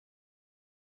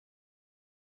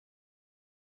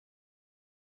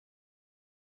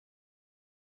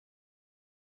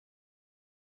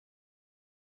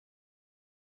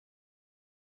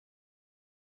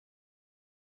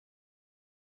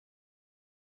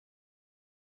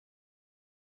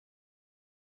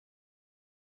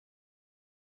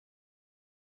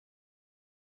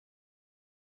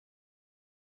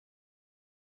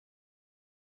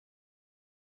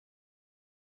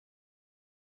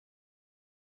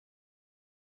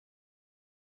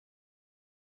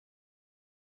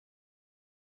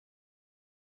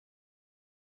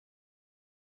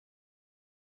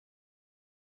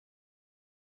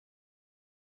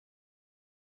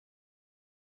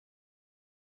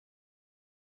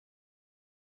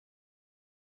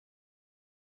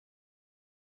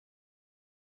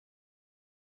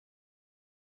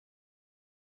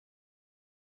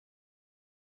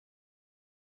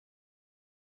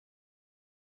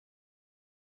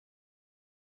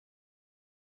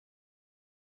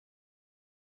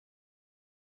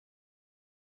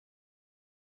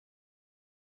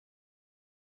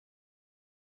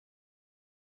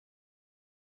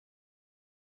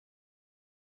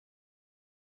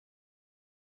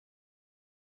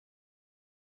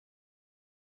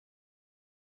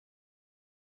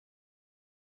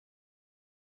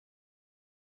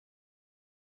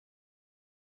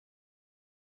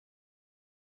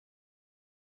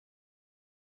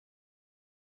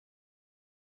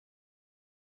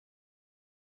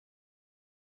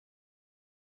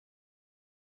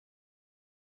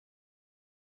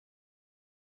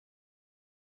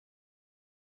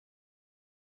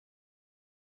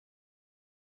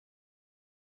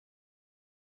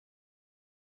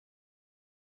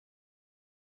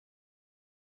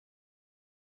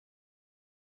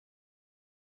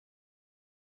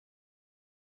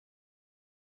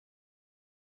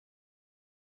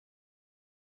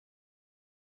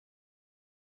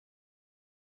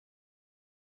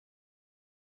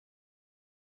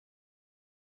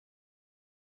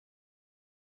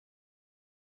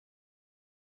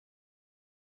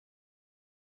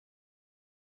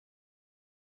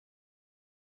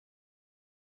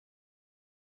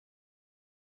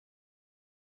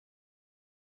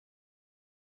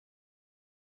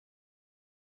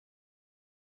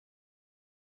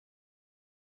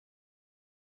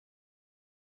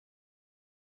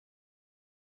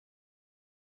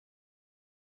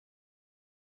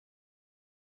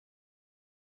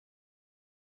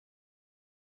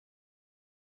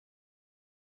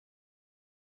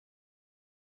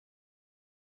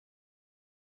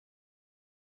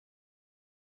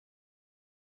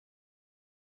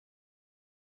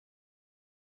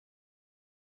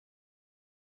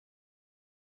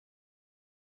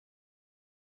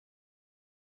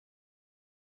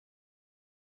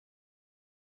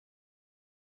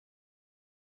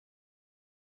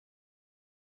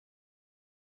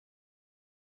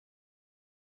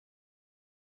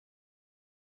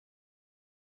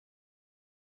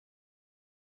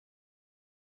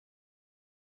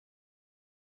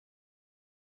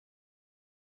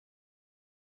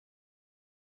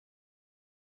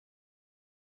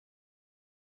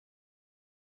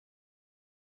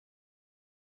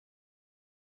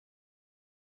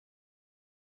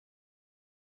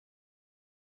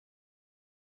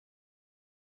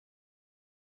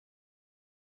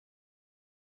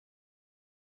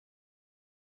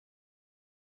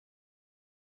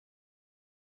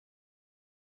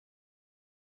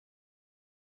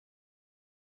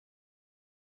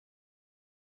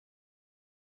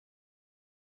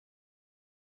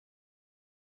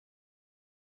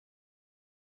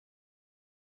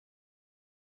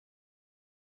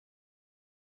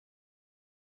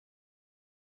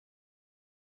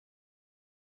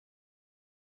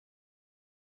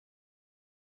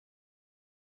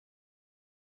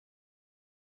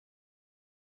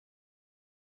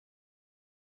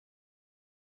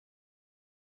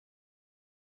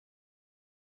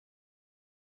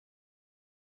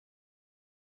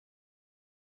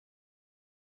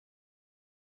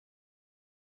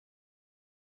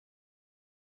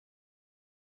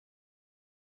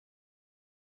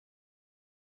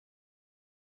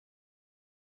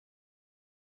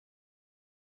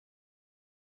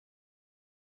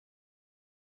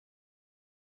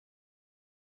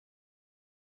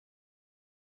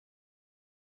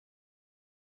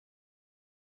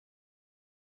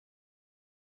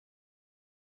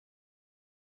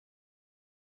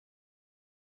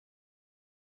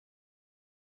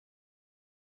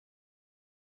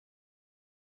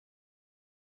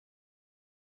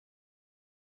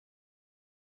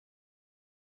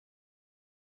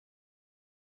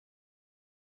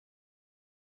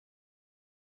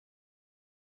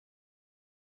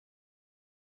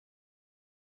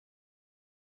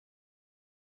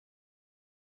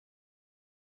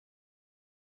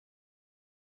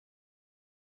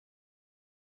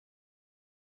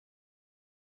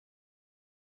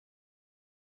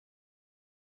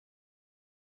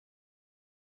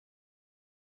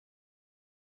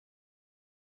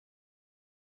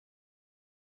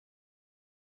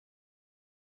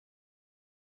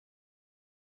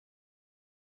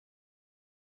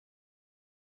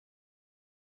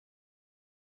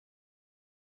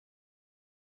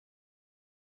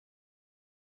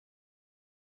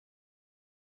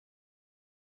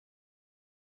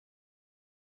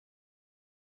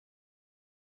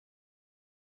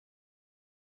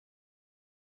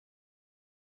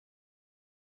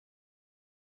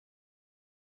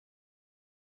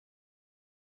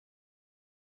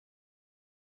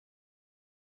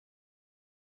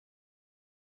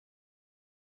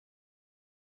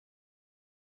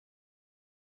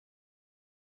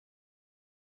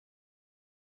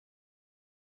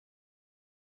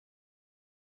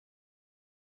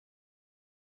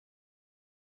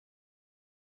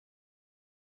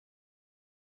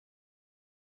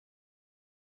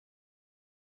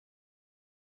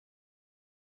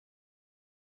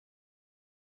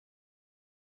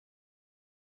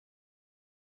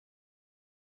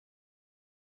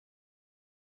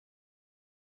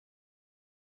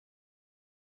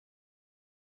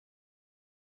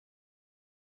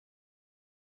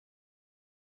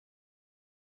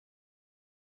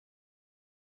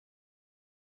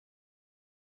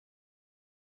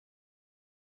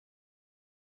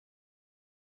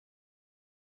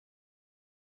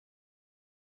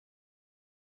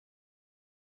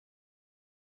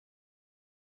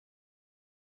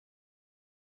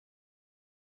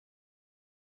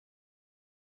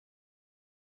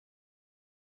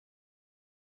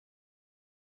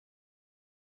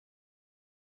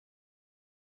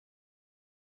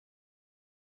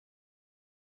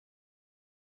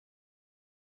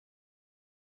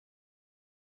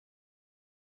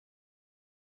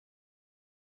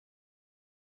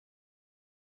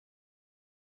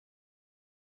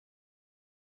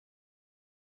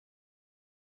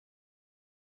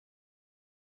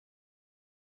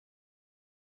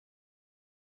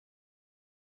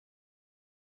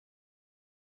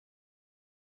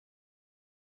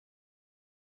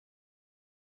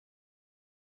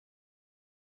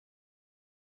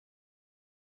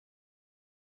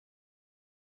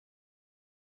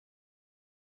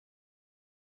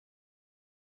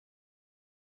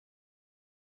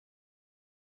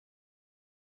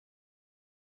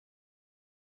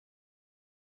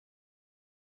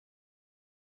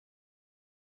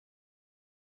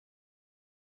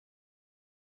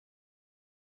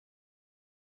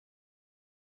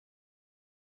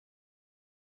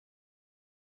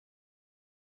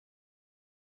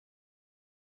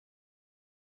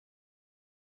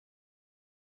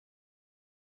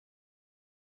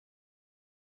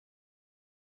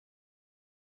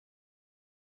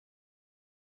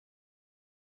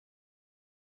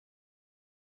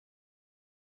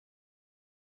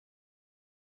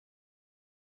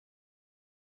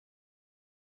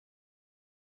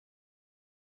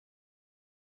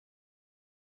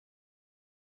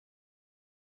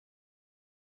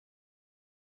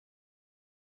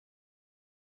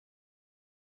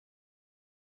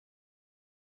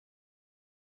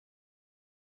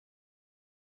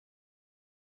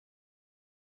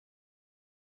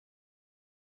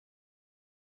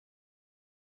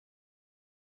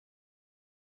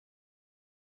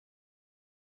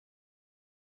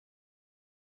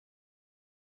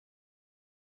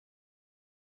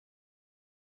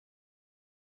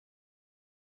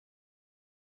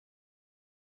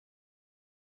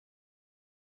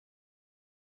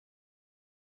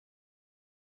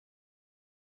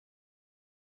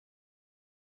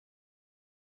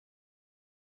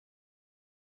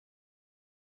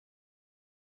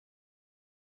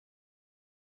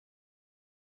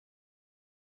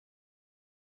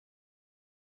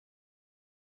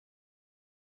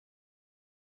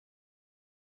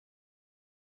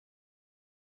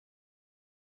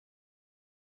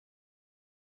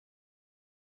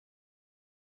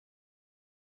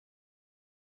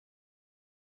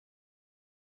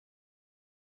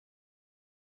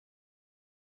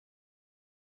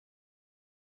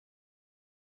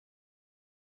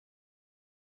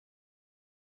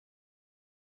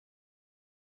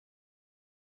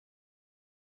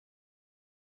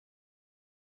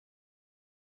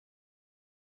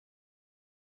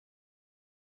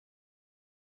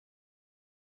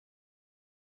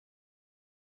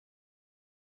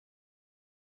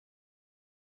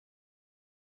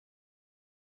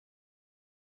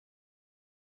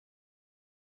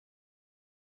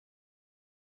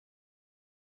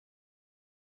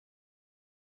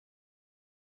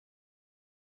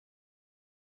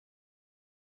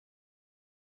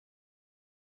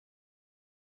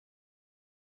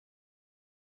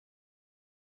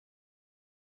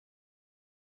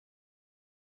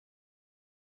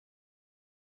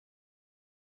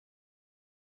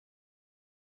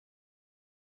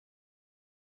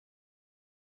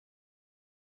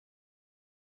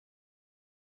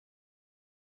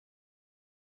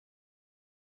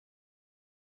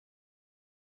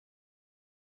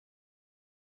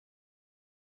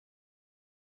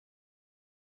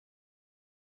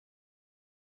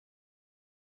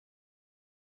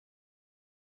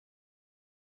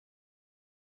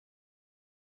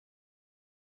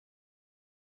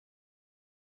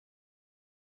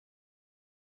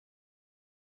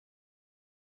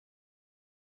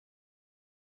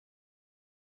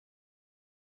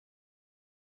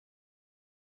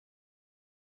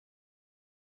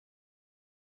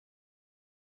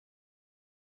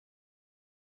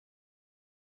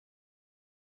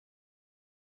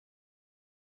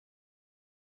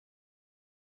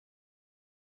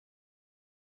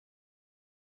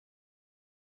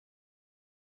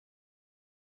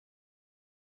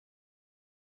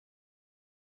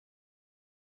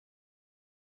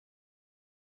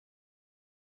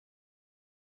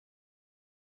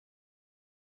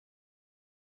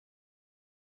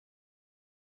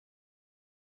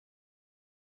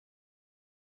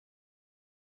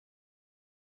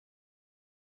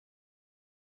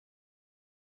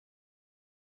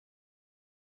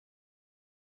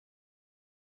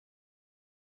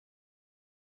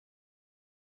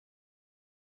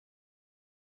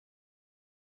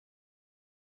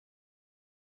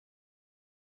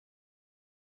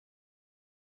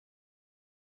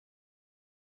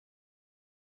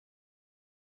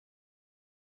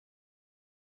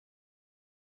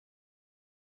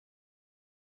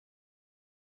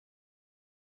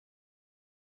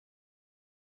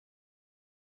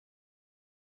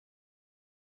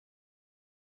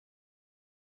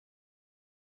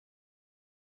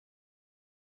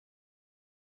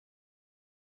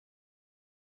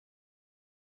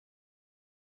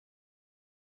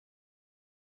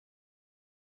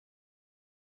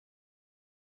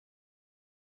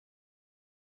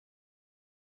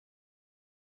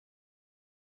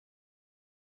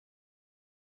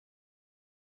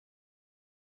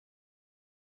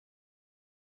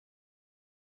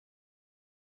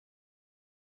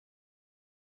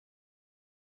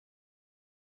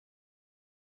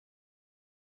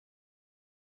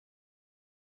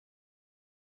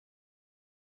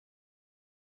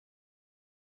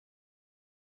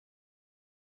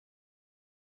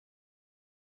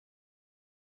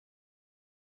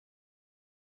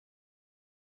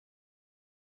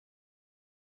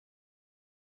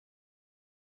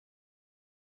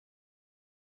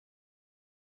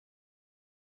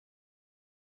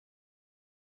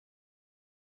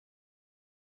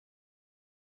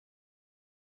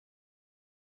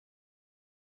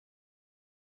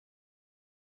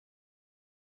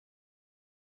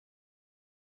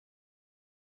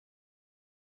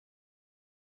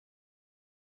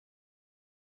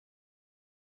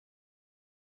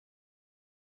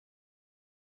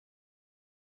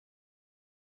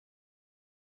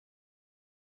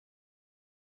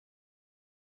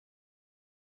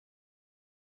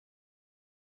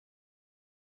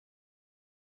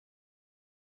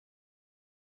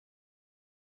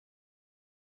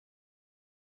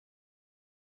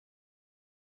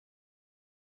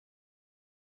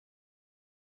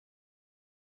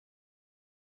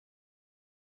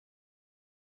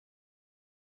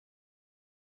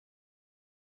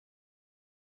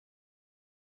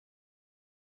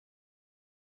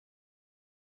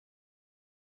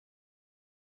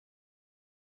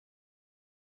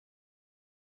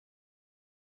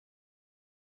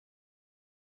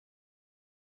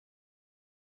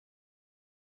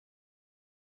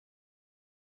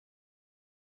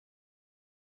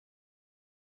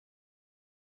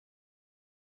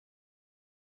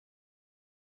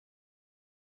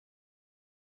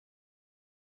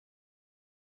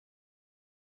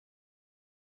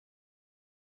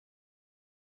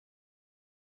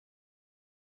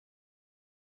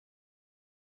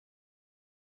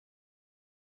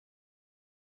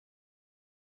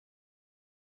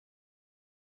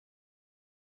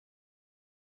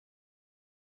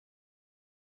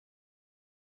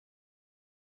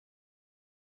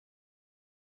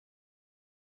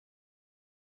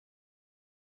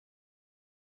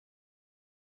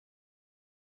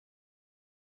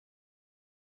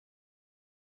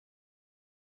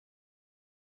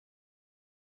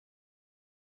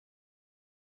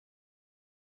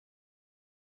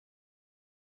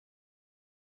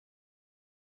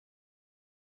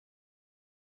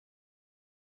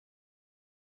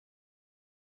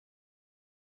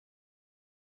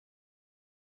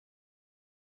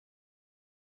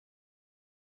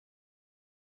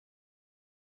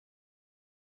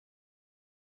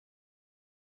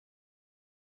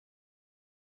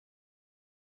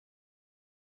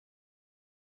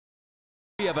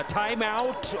We have a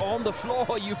timeout on the floor,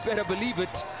 you better believe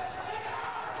it.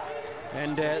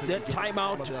 And that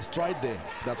timeout. But there's stride there,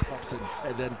 that's Hobson.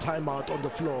 And then timeout on the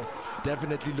floor,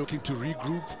 definitely looking to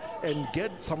regroup and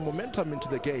get some momentum into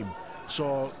the game.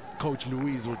 So Coach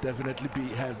Louise will definitely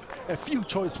have a few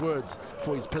choice words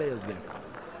for his players there.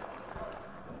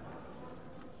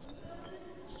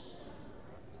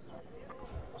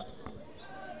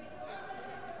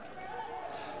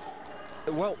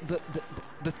 Well,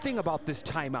 the thing about this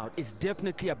timeout is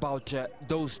definitely about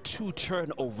those 2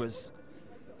 turnovers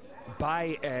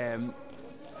by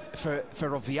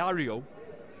Ferroviario,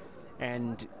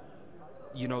 and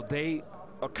you know they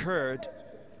occurred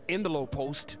in the low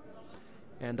post,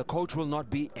 and the coach will not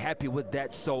be happy with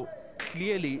that. So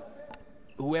clearly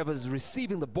whoever's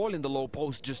receiving the ball in the low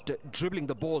post just dribbling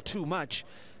the ball too much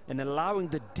and allowing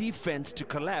the defense to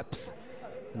collapse,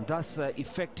 and thus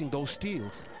affecting those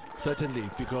steals. Certainly,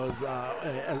 because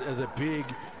as a big,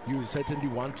 you certainly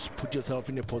want to put yourself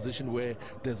in a position where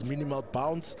there's minimal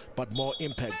bounce but more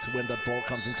impact when that ball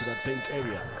comes into that paint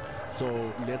area.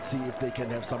 So let's see if they can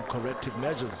have some corrective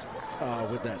measures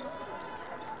with that.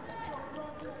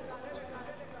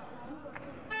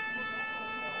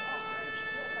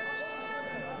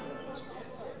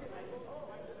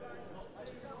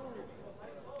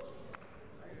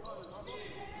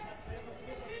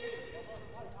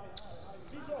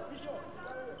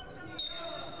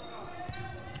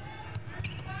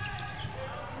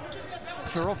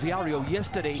 Ferroviario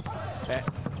yesterday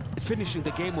finishing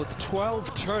the game with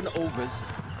 12 turnovers,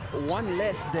 1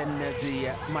 less than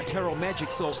the Matero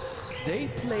Magic, so they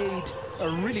played a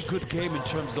really good game in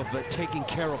terms of taking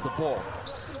care of the ball.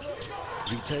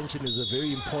 Retention is a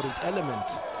very important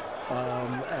element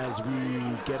as we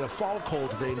get a foul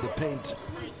called there in the paint.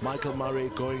 Michael Murray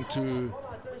going to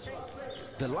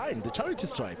the line, the charity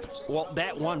stripe. Well,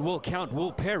 that one will count.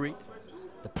 Will Perry,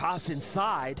 the pass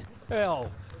inside.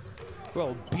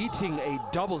 Well, beating a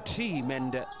double team,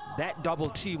 and that double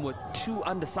team with 2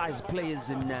 undersized players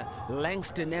in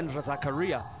Langston and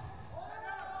Razakaria.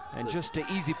 And just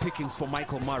easy pickings for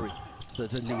Michael Murray.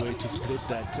 Certainly way to split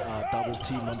that double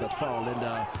team on that foul.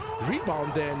 And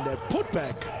rebound then, put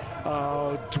back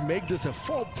to make this a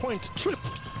 4-point trip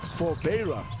for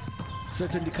Beira.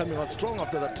 Certainly coming out strong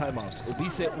after that timeout.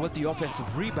 Obise with the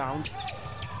offensive rebound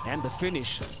and the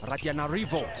finish.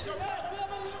 Ratianarivo.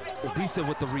 Obise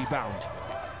with the rebound.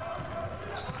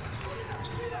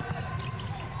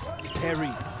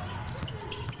 Perry.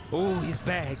 Oh, his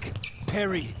bag.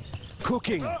 Perry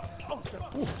cooking.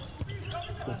 Ooh.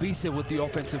 Obise with the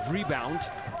offensive rebound.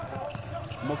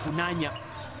 Mofunanya.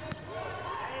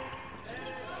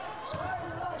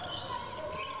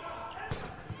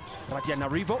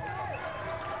 Ratianarivo.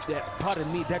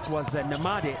 Pardon me, that was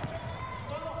Namade.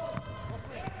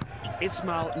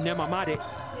 Ismail Nemamade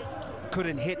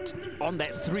couldn't hit on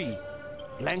that 3.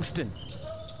 Langston.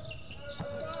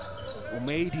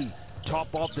 Umeidi, top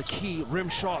of the key, rim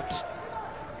shot.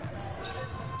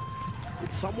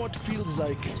 It somewhat feels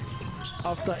like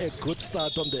after a good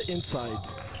start on the inside,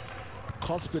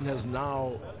 Cospin has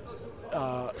now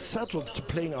settled to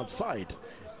playing outside.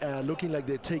 Looking like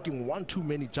they're taking 1 too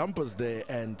many jumpers there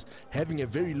and having a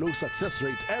very low success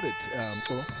rate at it.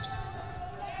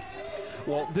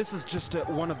 Well, this is just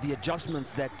one of the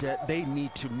adjustments that they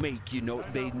need to make. You know,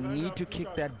 they need to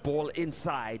kick that ball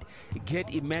inside,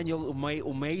 get Emmanuel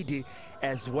Umeidi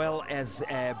as well as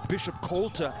Bishop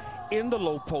Coulter in the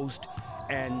low post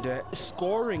and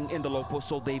scoring in the low post.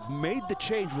 So they've made the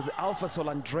change with Alpha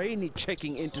Solandreni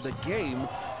checking into the game,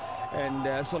 and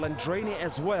Solandreni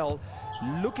as well.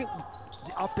 Looking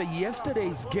after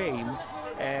yesterday's game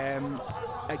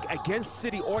against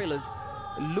City Oilers,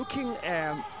 looking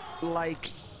like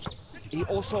he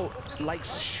also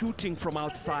likes shooting from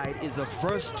outside, is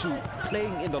averse to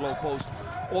playing in the low post,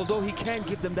 although he can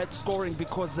give them that scoring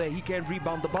because he can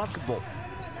rebound the basketball.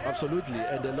 Absolutely,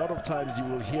 and a lot of times you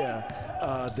will hear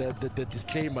the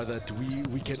disclaimer that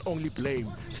we can only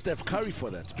blame Steph Curry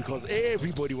for that because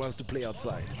everybody wants to play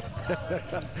outside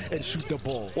and shoot the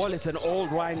ball. Well, it's an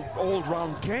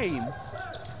all-round game.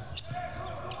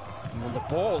 And the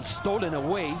ball stolen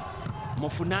away.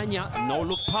 Mofunanya,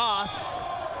 no-look pass.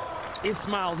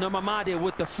 Ismail Nemamade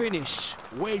with the finish.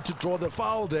 Way to draw the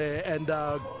foul there, and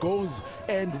goes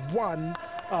and 1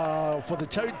 for the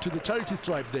charity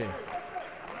stripe there.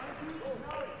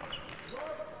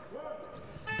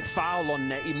 The foul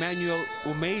on Emmanuel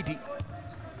Umeidi.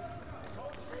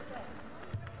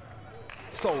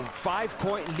 So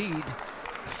 5-point lead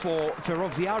for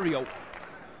Ferroviario.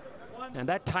 And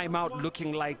that timeout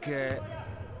looking like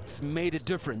It's made a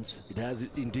difference. It has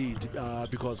indeed,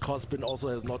 because Cospin also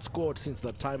has not scored since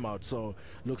that timeout. So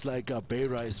looks like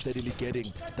Beira is steadily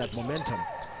getting that momentum.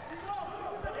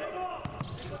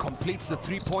 Completes the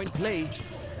three-point play.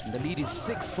 And the lead is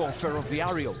 6 for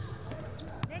Ferroviario.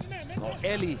 Now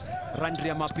Eli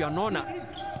Randriamapianona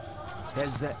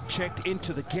has checked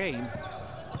into the game.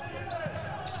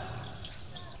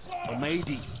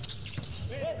 Omeidi.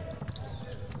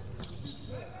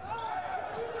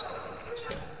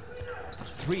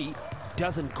 Three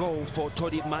doesn't go for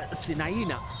Tori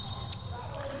Masinaina.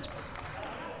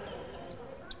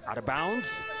 Out of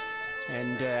bounds,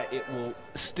 and it will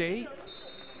stay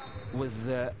with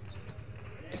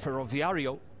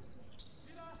Ferroviario.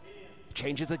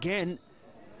 Changes again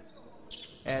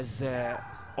as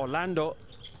Orlando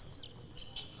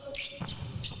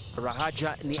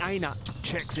Rahaja Niaina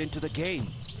checks into the game.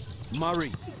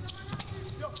 Murray.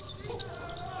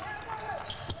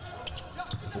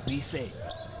 Obise,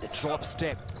 the drop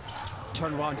step,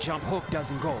 turnaround jump hook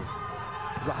doesn't go.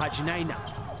 Rahaja Niaina.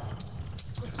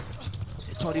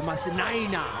 Tori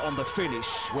Masinaina on the finish.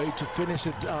 Way to finish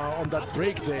it on that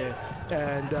break there,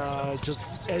 and just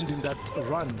ending that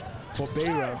run for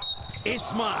Beira.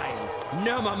 Ismail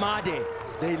Nemamade.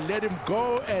 They let him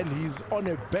go, and he's on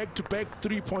a back-to-back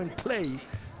three-point play,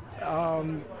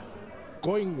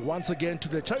 going once again to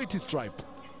the charity stripe.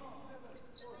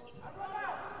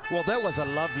 Well, that was a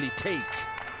lovely take.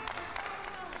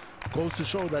 Goes to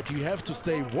show that you have to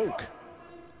stay woke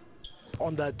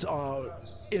on that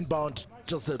inbound.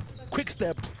 Just a quick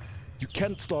step, you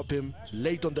can't stop him.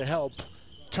 Late on the help,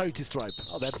 charity stripe.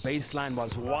 Oh, that baseline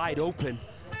was wide open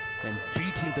and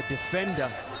beating the defender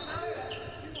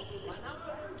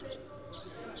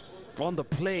on the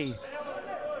play,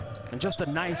 and just a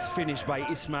nice finish by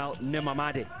Ismail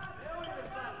Nemamade.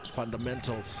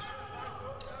 Fundamentals.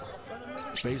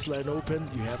 Baseline open,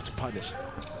 you have to punish.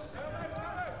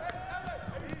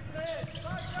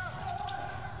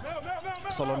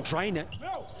 Solondraine,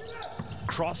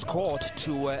 cross court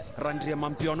to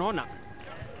Randriamapianona.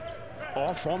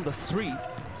 Off on the three.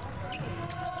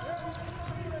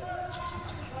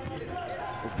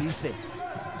 Obise.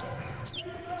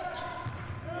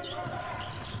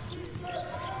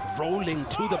 Rolling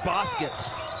to the basket.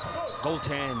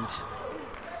 Goaltend.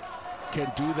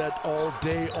 Can do that all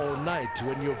day, all night.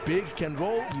 When you're big, can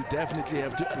roll, you definitely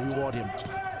have to reward him.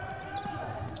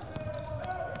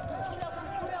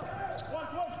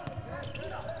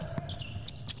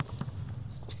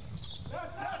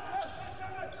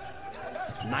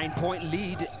 Nine-point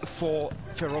lead for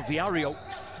Ferroviario,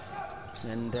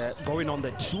 and going on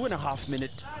the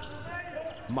 2.5-minute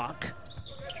mark.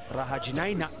 Rahaja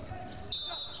Niaina.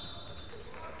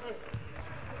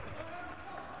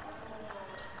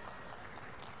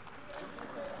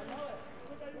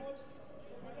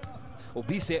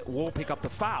 Obise will pick up the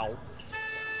foul,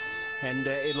 and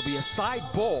it'll be a side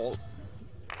ball.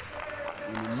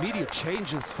 Immediate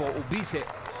changes for Obise.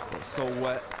 So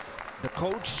the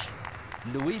coach,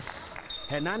 Luis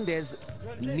Hernandez,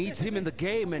 needs him in the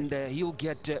game, and he'll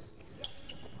get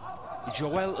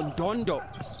Joel Ndondo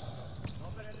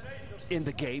in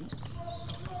the game.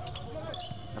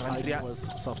 It was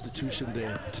substitution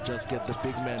there to just get the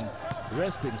big man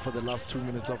resting for the last 2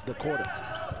 minutes of the quarter.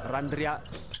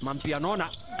 Randriamapianona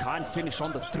can't finish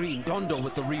on the three. Ndondo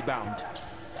with the rebound.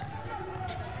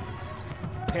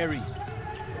 Perry.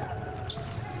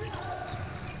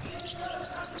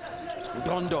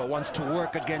 Ndondo wants to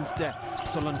work against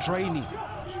Solondraine.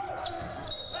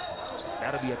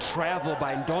 That'll be a travel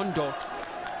by Ndondo.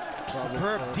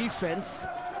 Superb defense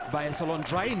by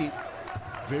Solondraine.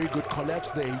 Very good collapse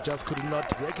there. He just could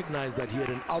not recognize that he had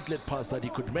an outlet pass that he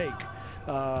could make.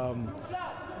 Out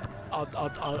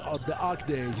the arc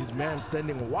there, his man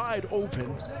standing wide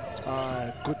open.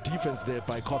 Good defense there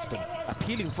by Cospin.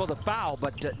 Appealing for the foul,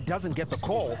 but doesn't get the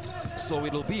call. So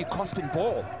it'll be a Cospin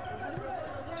ball.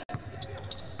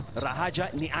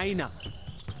 Rahaja Niaina.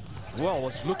 Well,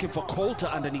 was looking for Coulter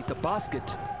underneath the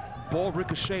basket. Ball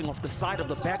ricocheting off the side of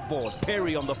the backboard.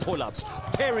 Perry on the pull-up.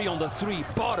 Perry on the three,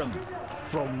 bottom.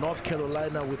 From North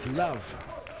Carolina with love.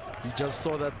 He just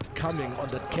saw that coming on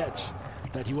that catch,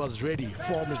 that he was ready.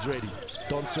 Form is ready.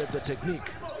 Don't sweat the technique.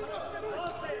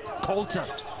 Coulter,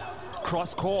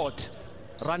 cross court.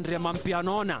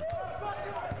 Randriamapianona.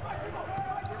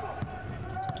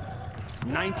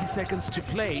 90 seconds to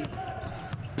play.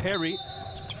 Perry.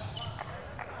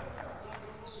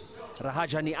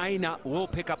 Rahaja Niaina will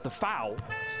pick up the foul.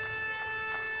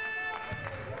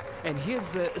 And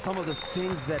here's some of the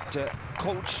things that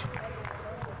coach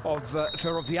of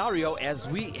Ferroviario, as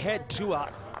we head to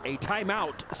a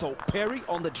timeout. So Perry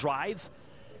on the drive.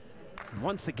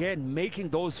 Once again, making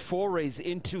those forays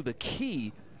into the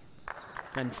key,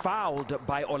 and fouled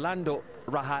by Orlando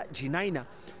Rahajinaina.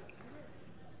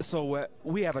 So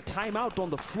we have a timeout on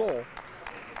the floor.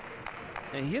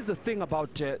 And here's the thing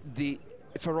about the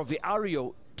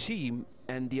Ferroviario team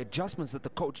and the adjustments that the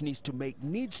coach needs to make.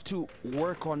 Needs to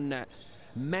work on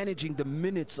managing the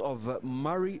minutes of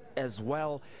Murray as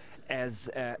well as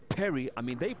Perry. I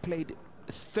mean, they played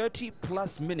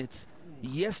 30+ minutes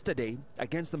yesterday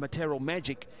against the Matero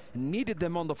Magic, needed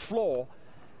them on the floor,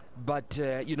 but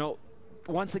you know,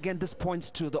 once again, this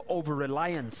points to the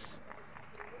over-reliance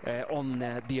on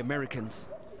the Americans.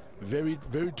 Very,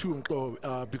 very true,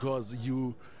 because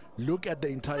you look at the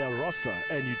entire roster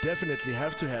and you definitely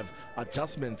have to have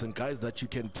adjustments and guys that you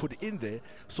can put in there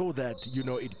so that, you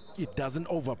know, it doesn't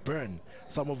overburn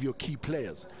some of your key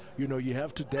players. You know, you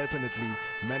have to definitely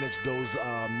manage those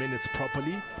minutes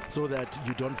properly so that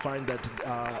you don't find that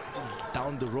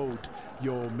down the road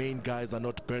your main guys are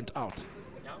not burnt out.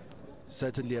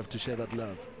 Certainly have to share that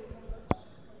love.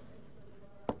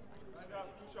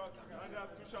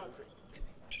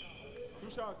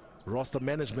 Roster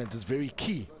management is very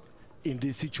key in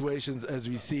these situations, as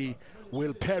we see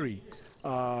Will Perry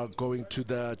going to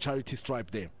the charity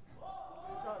stripe there.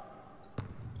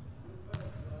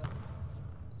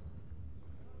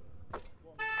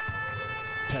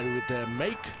 Perry with the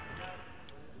make.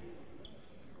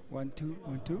 1, 2,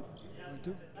 1, 2, 1,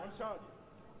 2. All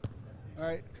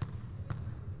right.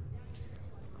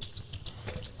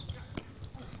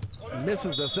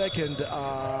 Misses the second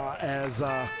as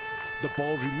the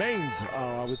ball remains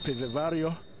with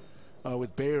Ferroviario,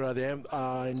 with Beira there.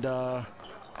 And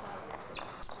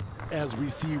as we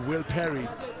see Will Perry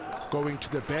going to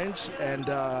the bench, and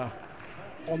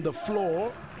on the floor,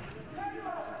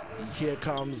 here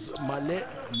comes Malale.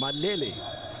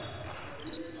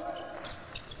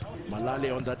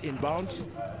 Malale on that inbound.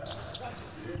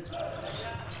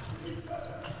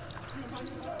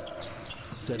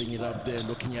 Setting it up there,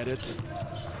 looking at it.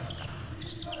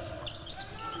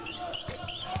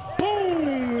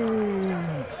 Boom!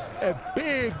 A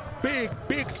big, big,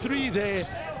 big three there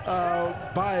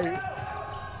by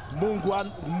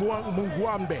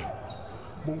Mungwambe.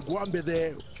 Mungwambe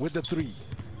there with the three.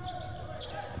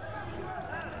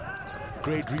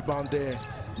 Great rebound there,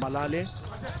 Malale.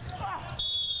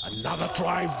 Another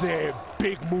drive there,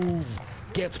 big move,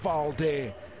 gets fouled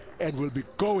there, and will be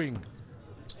going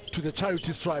to the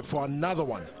charity stripe for another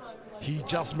one. He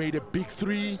just made a big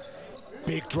three,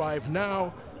 big drive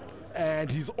now, and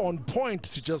he's on point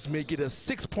to just make it a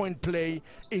 6-point play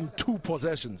in 2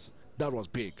 possessions. That was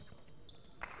big.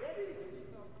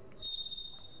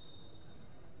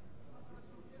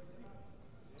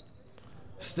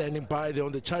 Standing by there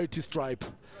on the charity stripe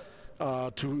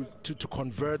to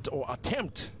convert or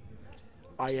attempt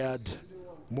Ayad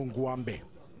Mungwambe.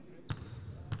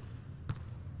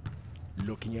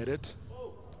 Looking at it.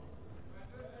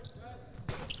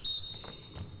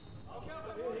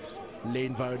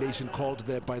 Lane violation called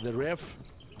there by the ref.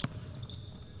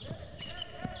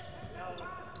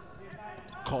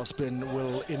 Cospin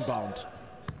will inbound.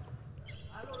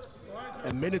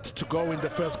 A minute to go in the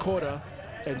first quarter,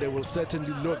 and they will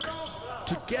certainly look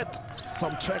to get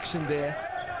some traction there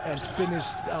and finish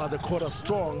the quarter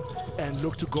strong and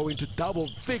look to go into double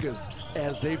figures,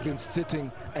 as they've been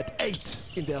sitting at 8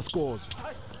 in their scores.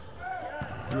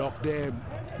 Block there,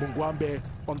 Mungwambe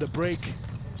on the break.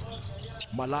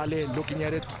 Malale looking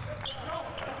at it,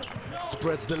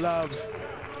 spreads the love,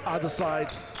 other side.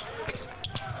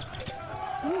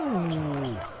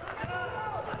 Ooh.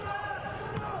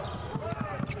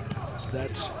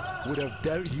 That would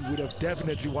have he would have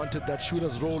definitely wanted that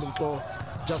shooter's roll and floor,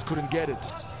 just couldn't get it.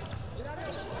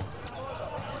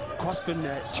 Cospin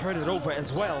turned it over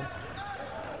as well.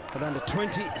 But under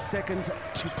 20 seconds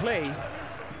to play.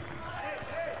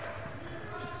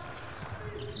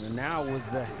 And now with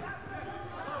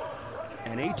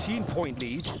an 18-point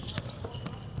lead.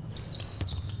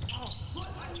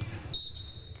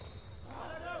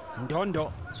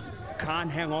 Ndondo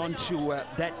can't hang on to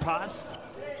that pass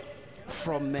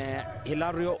from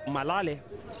Hilario Malale.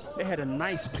 They had a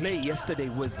nice play yesterday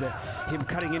with him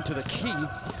cutting into the key,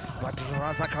 but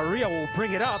Zakaria will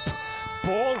bring it up.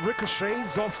 Ball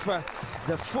ricochets off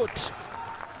the foot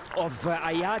of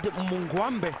Ayad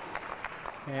Mungwambe,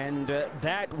 and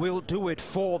that will do it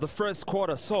for the first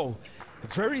quarter. So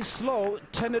very slow,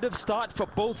 tentative start for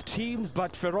both teams,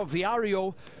 but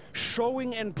Ferroviario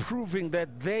showing and proving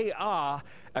that they are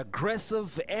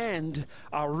aggressive and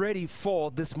are ready for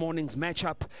this morning's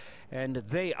matchup. And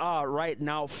they are right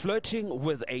now flirting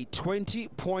with a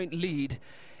 20-point lead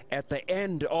at the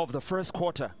end of the first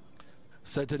quarter.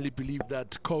 certainly believe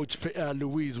that Coach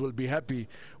Louise will be happy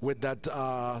with that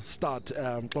start.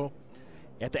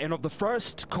 At the end of the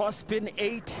first, Cospin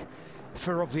 8,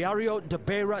 Ferroviario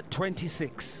Beira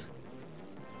 26.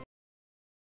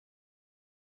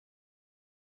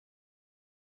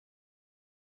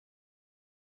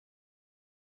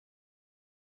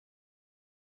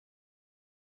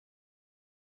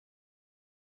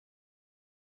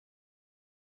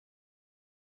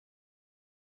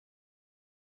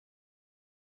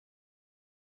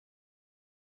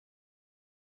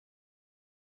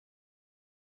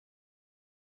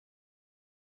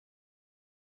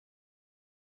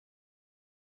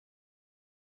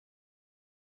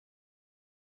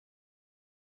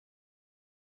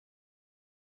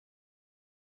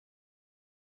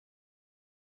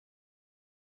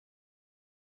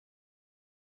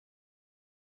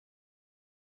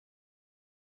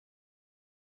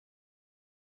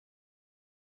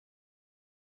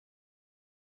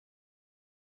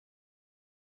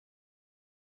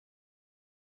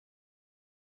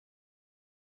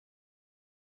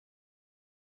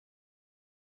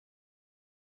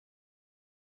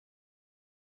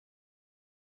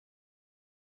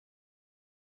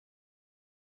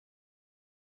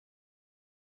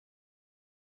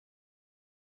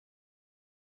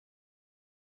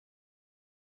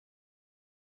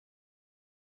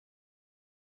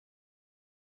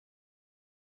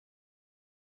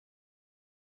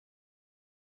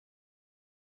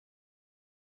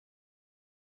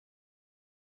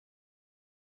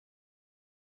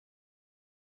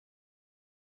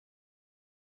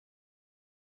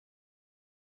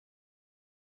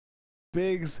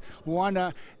 Biggs,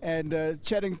 Wana, and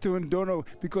Cheddington Dono,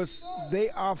 because they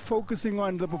are focusing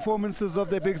on the performances of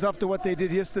their bigs after what they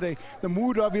did yesterday. The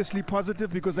mood obviously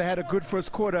positive because they had a good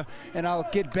first quarter, and I'll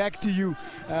get back to you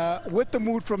with the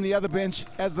mood from the other bench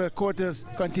as the quarters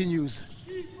continues.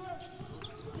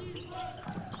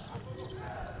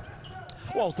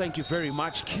 Well, thank you very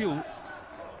much, Q.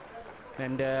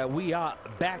 And we are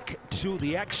back to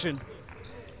the action.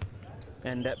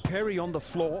 And Perry on the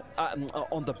floor,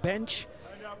 on the bench,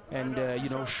 and you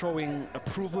know, showing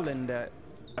approval and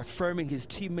affirming his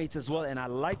teammates as well. And I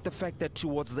like the fact that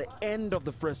towards the end of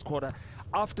the first quarter,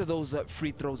 after those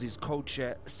free throws, his coach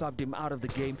subbed him out of the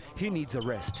game. He needs a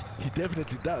rest. He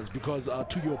definitely does, because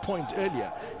to your point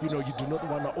earlier, you know, you do not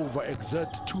want to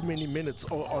overexert too many minutes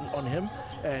on him,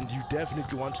 and you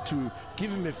definitely want to give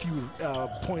him a few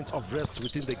points of rest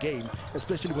within the game,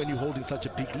 especially when you're holding such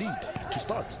a big lead to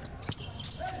start.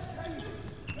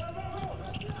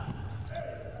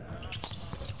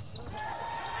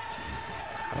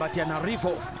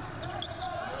 Ratianarivo,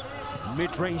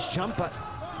 mid-range jumper,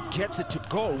 gets it to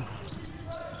go.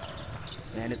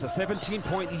 And it's a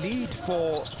 17-point lead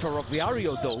for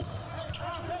Ferroviario though.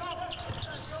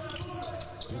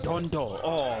 Dondo,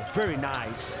 oh, very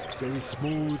nice. Very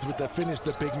smooth with the finish,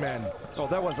 the big man. Oh,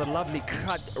 that was a lovely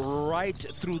cut right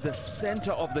through the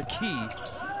center of the key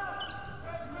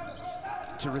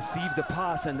to receive the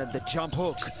pass, and then the jump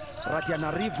hook.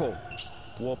 Ratianarivo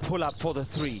will pull up for the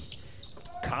three.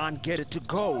 Can't get it to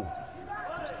go.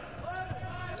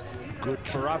 Good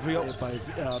Ferroviario by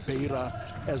Beira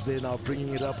as they're now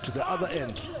bringing it up to the other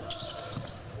end.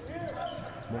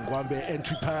 Mungwambe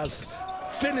entry pass,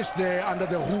 finished there under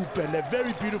the hoop, and a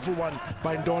very beautiful one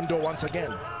by Ndondo once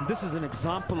again. This is an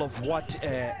example of what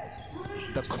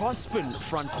the Cospin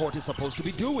front court is supposed to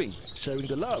be doing. Sharing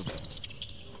the love.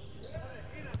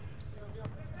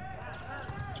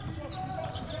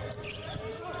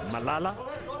 Malala.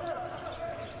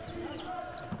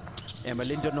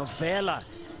 Emelindo Novella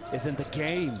is in the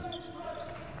game.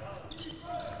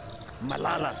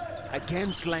 Malala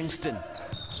against Langston.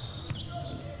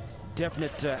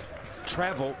 Definite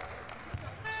travel,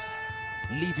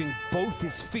 leaving both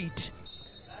his feet,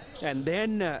 and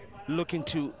then looking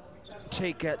to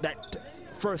take that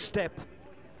first step.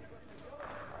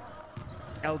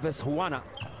 Elvis Huana.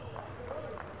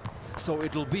 So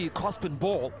it'll be Cospin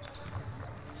ball,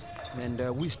 and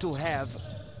we still have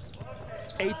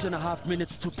 8.5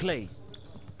 minutes to play.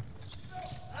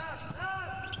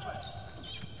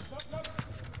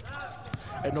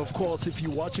 And of course, if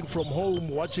you're watching from home,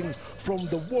 watching from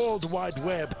the World Wide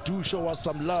Web, do show us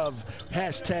some love.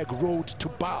 #Road to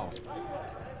B.A.L.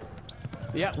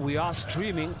 Yeah, we are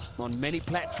streaming on many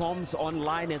platforms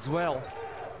online as well.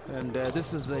 And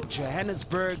this is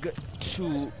Johannesburg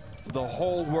to the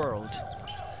whole world.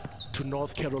 To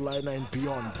North Carolina and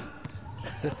beyond.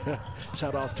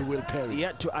 Shout outs to Will Perry.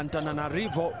 Yeah, to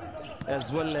Antananarivo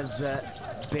as well as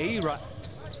Beira.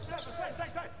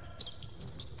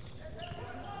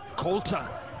 Coulter,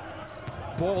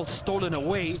 ball stolen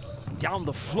away. Down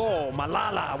the floor,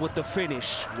 Malala with the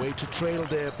finish. Way to trail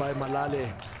there by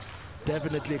Malale.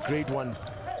 Definitely a great one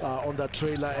on that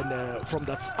trailer and from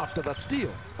that after that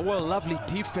steal. Well, lovely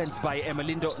defense by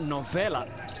Emelindo Novella.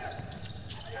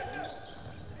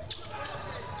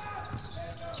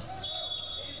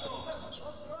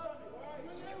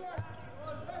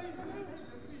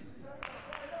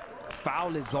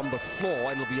 Foul is on the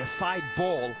floor. It'll be a side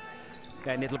ball,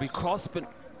 and it'll be Cospin.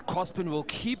 Cospin will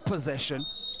keep possession.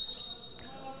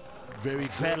 Very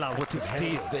Vela with the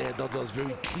steal there. That was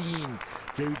very clean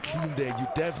there. You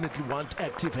definitely want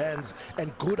active hands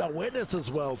and good awareness as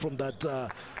well from that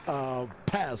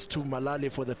pass to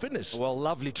Malale for the finish. Well,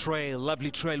 lovely trail,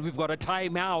 lovely trail. We've got a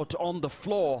timeout on the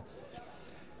floor.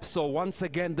 So once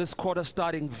again, this quarter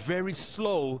starting very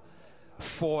slow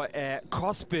for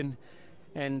Cospin,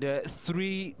 and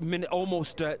 3 minutes,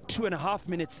 almost 2.5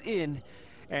 minutes in,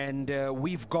 and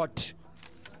we've got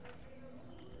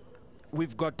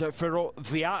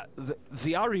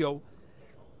Ferroviario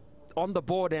on the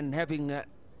board and having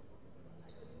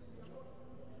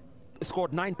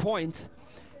scored 9 points,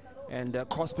 and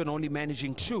Cospin only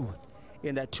managing 2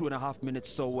 in that 2.5 minutes.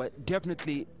 So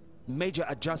definitely major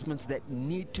adjustments that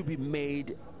need to be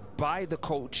made by the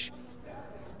coach.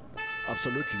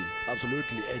 Absolutely,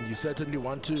 absolutely. And you certainly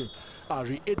want to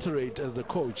reiterate as the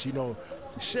coach, you know,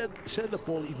 share the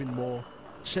ball even more.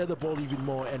 Share the ball even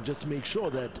more and just make sure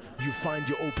that you find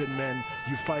your open man,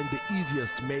 you find the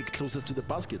easiest make closest to the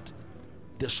basket.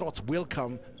 The shots will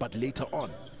come, but later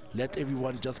on. Let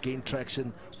everyone just gain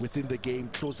traction within the game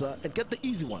closer and get the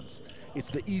easy ones. It's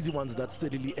the easy ones that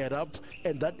steadily add up,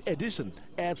 and that addition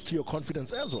adds to your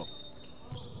confidence as well.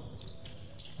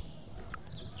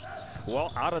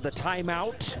 Well, out of the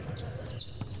timeout.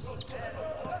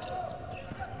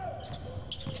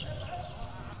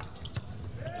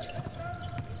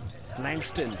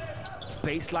 Langston,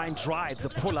 baseline drive, the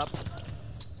pull-up.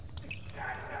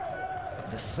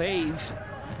 The save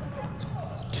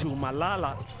to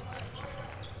Malala.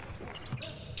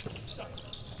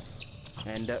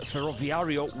 And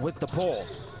Ferroviario with the ball.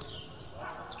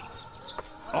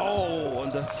 Oh,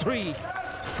 and the 3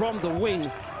 from the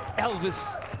wing,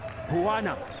 Elvis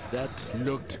Huana. That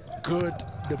looked good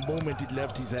the moment it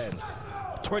left his hands.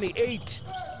 28,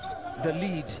 the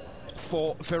lead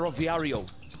for Ferroviario.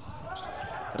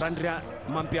 Randria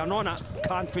Mampianona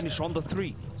can't finish on the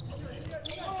 3.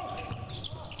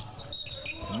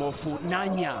 Mofu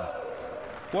Nanya.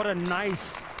 What a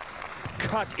nice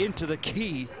cut into the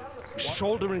key,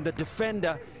 shouldering the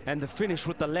defender, and the finish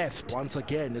with the left. Once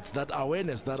again, it's that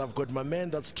awareness that I've got my man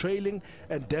that's trailing,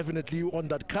 and definitely on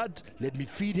that cut, let me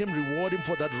feed him, reward him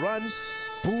for that run.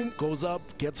 Boom, goes up,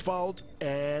 gets fouled,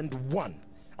 and 1.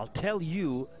 I'll tell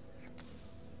you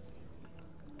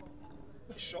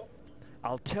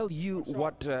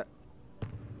what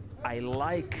I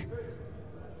like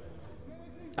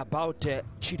about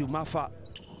Chidumafa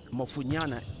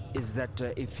Mofunyana is that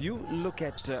if you look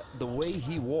at the way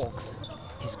he walks,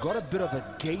 he's got a bit of a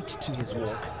gait to his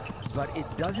walk, but it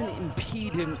doesn't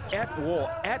impede him at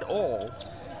all,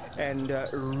 and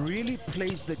really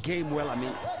plays the game well. I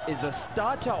mean, is a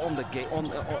starter on the game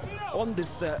on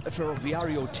this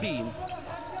Ferroviario team,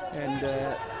 and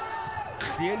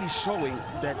clearly showing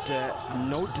that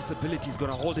no disability is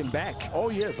going to hold him back. Oh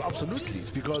yes, absolutely,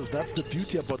 because that's the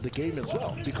beauty about the game as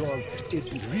well, because it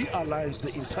realigns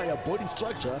the entire body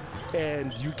structure,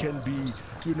 and you can be,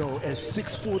 you know, a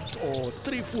 6 foot or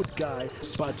 3 foot guy,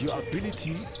 but your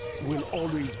ability will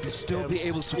always be still be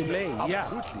able to play.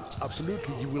 Absolutely,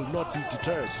 absolutely, you will not be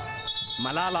deterred.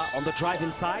 Malala on the drive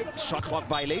inside, shot clock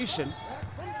violation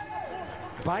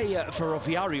by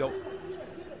Ferroviario.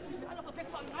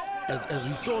 As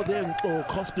we saw them,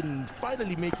 Cospin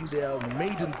finally making their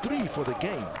maiden 3 for the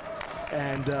game.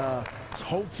 And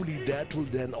hopefully that will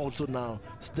then also now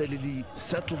steadily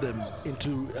settle them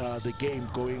into the game,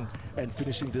 going and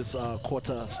finishing this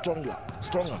quarter stronger.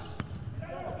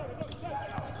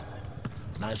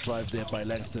 Nice drive there by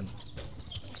Langston.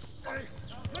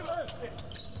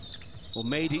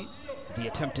 Umedi, the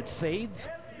attempted save,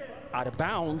 out of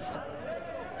bounds.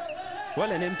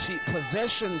 Well, an empty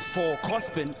possession for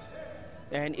Cospin,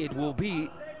 and it will be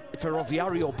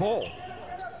Ferroviario ball.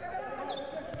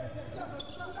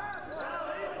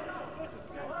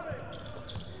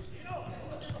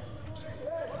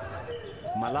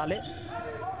 Malale.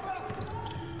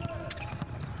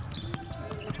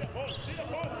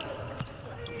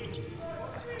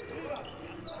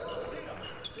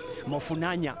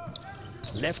 Mofunanya,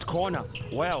 left corner.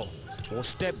 Well, will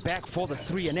step back for the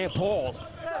 3 and air ball.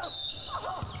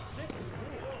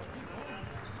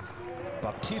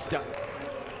 Baptista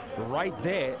right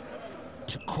there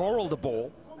to corral the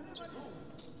ball.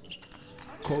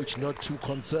 Coach not too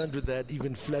concerned with that,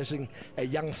 even flashing a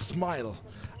young smile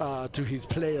to his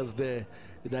players there.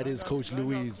 That is Coach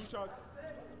Louise.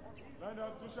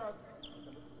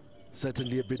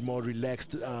 Certainly a bit more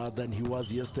relaxed than he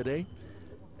was yesterday.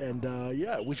 And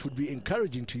yeah, which would be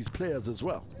encouraging to his players as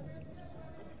well.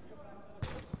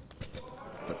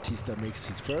 Batista makes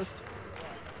his first.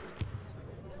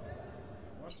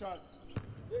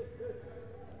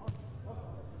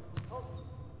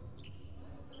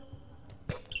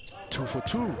 Two for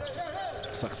two.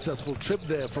 Successful trip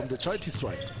there from the charity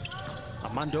strike.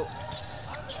 Armando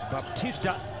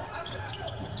Baptista,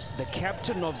 the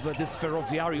captain of this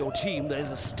Ferroviario team.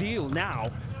 There's a steal now.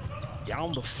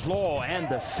 Down the floor and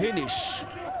the finish.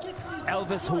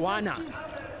 Elvis Juana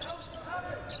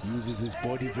uses his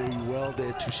body very well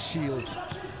there to shield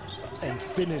and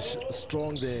finish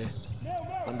strong there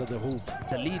under the hoop.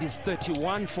 The lead is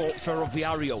 31 for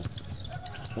Ferroviario.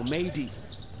 Umedi,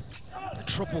 the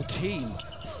triple team,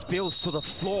 spills to the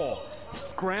floor.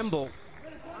 Scramble.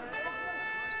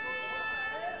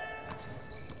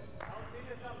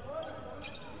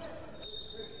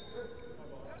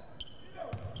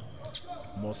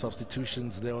 More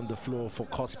substitutions there on the floor for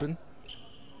Cospin.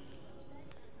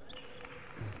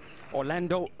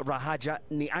 Orlando Rahaja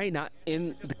Niaina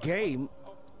in the game.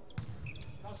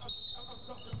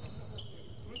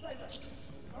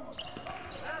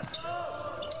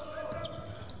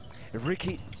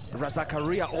 Ricky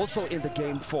Razakaria also in the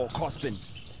game for Cospin.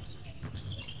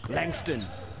 Langston,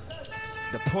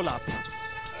 the pull-up.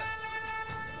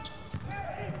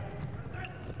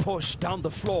 The push down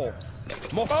the floor.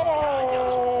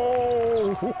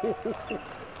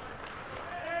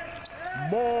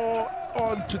 More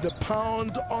onto the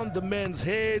pound on the man's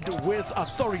head with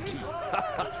authority.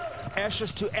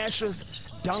 Ashes to ashes,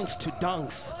 dunks to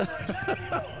dunks.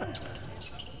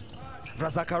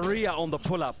 Razakaria on the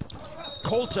pull-up.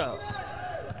 Coulter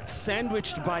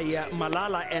sandwiched by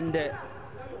Malala and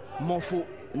Mofu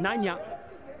Nanya.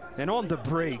 And on the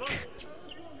break.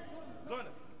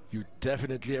 You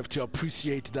definitely have to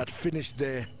appreciate that finish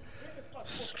there.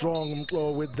 Strong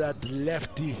with that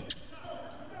lefty.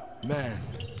 Man,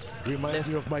 reminds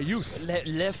me of my youth.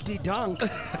 Lefty dunk.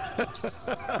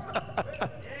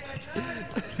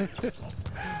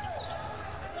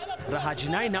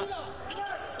 Rahajinaina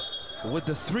with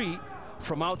the three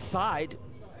from outside.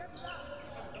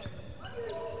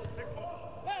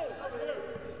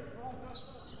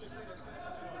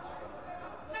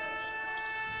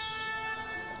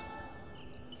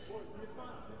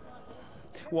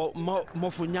 Well,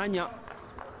 Mofunyanya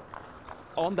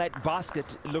on that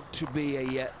basket looked to be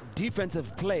a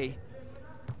defensive play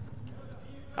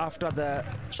after the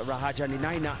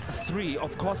Rahajaninaina three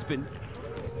of Cospin.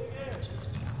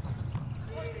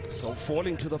 So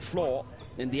falling to the floor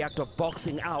in the act of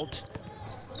boxing out.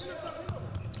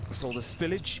 So the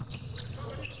spillage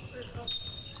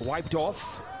wiped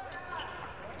off.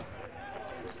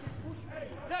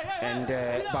 And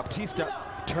Baptista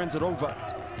turns it over.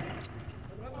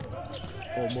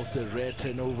 Almost a rare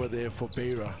turnover there for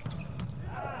Beira.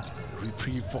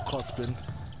 Reprieve for Cospin.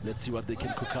 Let's see what they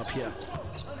can cook up here.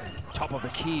 Top of the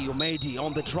key, Umedi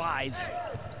on the drive.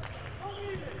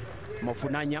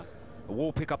 Mofunanya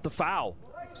will pick up the foul.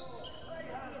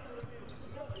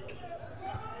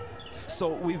 So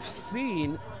we've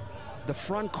seen the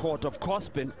front court of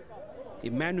Cospin,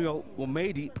 Emmanuel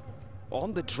Umedi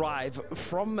on the drive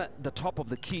from the top of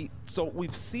the key. So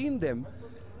we've seen them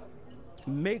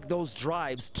make those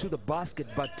drives to the basket,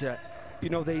 but you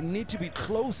know, they need to be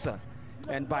closer,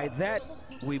 and by that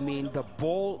we mean the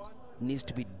ball needs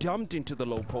to be dumped into the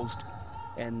low post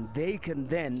and they can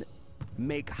then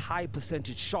make high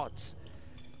percentage shots.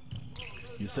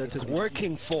 It's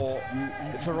working for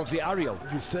Ferroviario.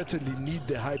 You certainly need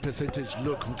the high percentage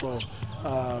look,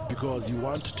 because you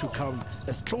want to come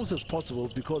as close as possible,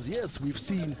 because yes, we've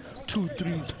seen 2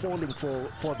 threes falling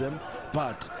for them,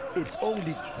 but it's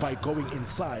only by going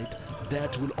inside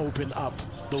that will open up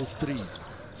those threes.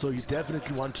 So you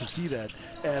definitely want to see that,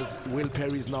 as Will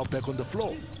Perry is now back on the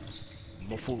floor.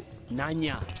 Mofu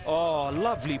Nanya, oh,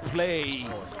 lovely play.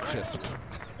 Oh, it's crisp.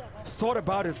 Thought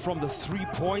about it from the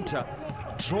three-pointer,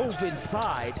 drove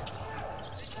inside,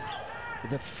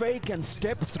 the fake and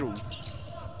step through.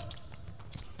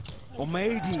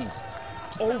 Umedi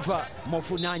over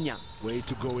Mofunanya. Way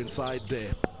to go inside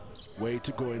there. Way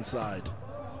to go inside.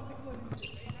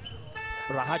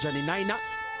 Rahajaninaina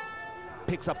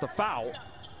picks up the foul.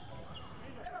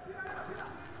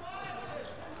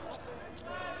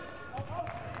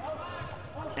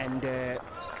 And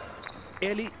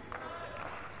Eli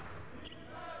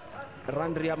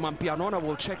Randria Mampianona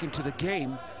will check into the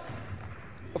game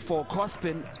for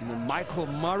Cospin. Michael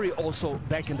Murray also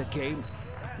back in the game.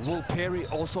 Will Perry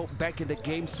also back in the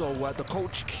game. So the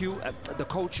coach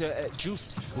Juice,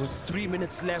 with 3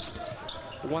 minutes left,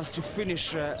 wants to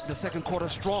finish the second quarter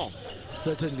strong.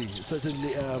 Certainly, so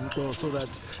that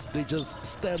they just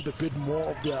stamp a bit more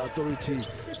of their authority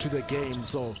to the game.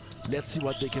 So let's see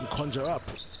what they can conjure up.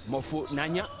 Mofu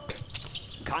Nanya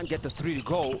can't get the three to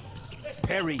go.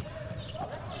 Perry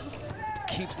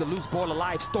keeps the loose ball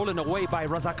alive, stolen away by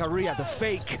Razakaria, the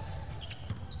fake.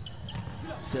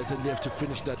 Certainly have to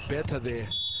finish that better there.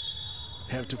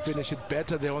 Have to finish it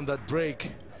better there on that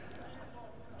break.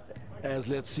 As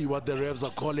let's see what the refs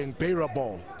are calling Beira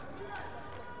ball.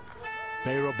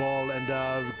 Beira ball,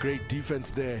 and great defense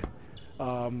there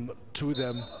to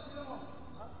them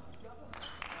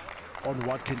on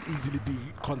what can easily be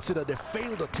considered a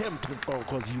failed attempt,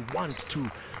 because you want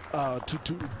to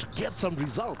get some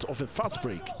result of a fast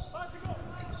break.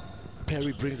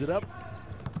 Perry brings it up.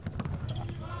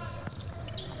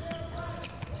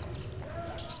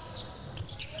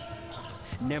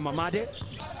 Nemamade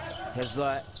has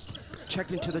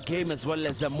checked into the game, as well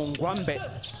as Mungwambe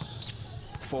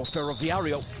for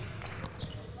Ferroviario.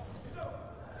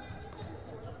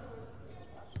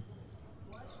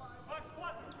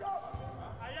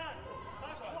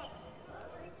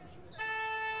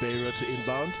 Beira to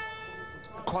inbound.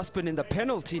 Cospin in the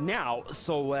penalty now,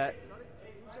 so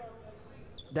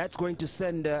that's going to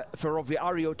send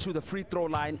Ferroviario to the free throw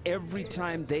line every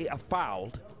time they are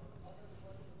fouled.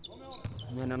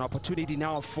 And an opportunity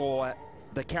now for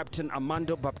the captain,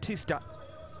 Armando Baptista.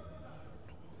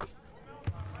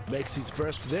 Makes his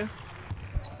first there.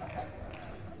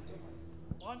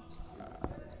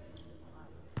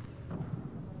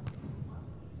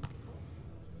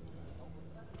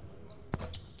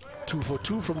 Two for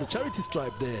two from the charity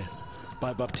stripe there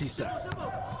by Baptista.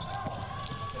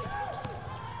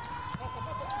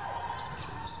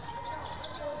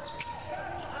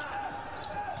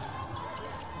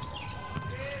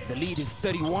 The lead is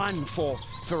 31 for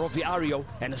Ferroviario,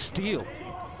 and a steal.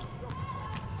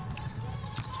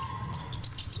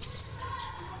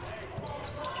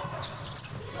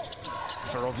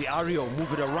 Ferroviario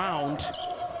move it around.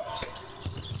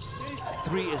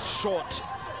 Three is short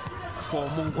for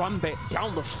Mungwambe.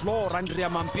 Down the floor, Randria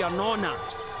Mampianona.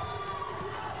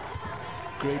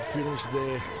 Great finish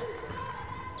there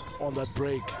on that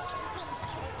break.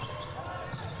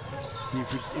 See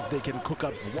if they can cook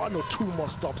up one or two more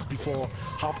stops before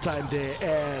halftime there,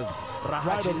 as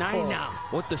Rahajinaina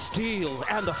with the steal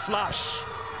and the flush.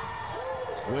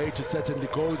 Way to certainly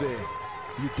go there.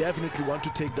 You definitely want to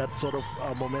take that sort of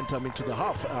momentum into the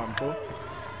half,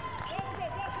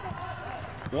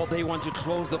 Well, they want to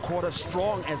close the quarter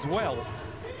strong as well.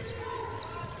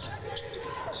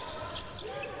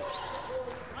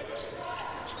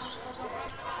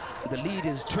 The lead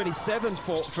is 27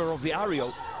 for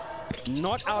Ferroviario.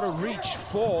 Not out of reach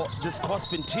for this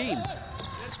Cospin team.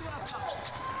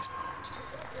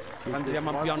 Andrea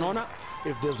Mampianona.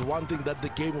 If there's one thing that the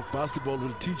game of basketball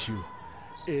will teach you,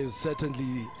 is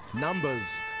certainly numbers.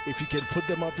 If you can put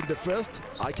them up in the first,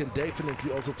 I can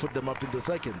definitely also put them up in the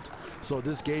second. So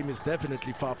this game is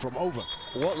definitely far from over.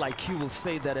 Well, like you will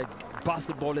say that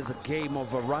basketball is a game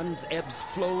of runs, ebbs,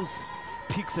 flows,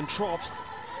 peaks and troughs.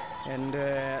 And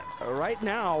right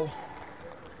now,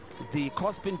 the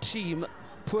Cospin team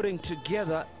putting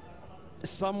together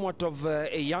somewhat of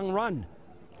a young run.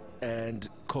 And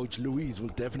Coach Luis will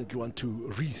definitely want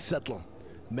to resettle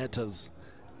matters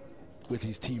with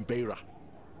his team Beira.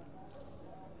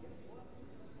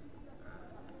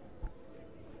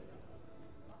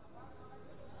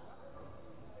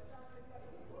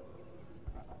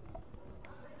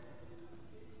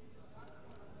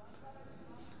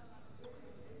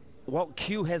 Well,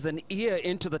 Q has an ear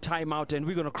into the timeout, and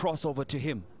we're going to cross over to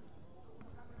him.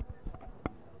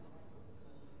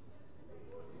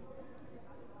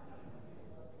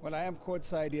 Well, I am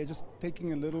courtside here, just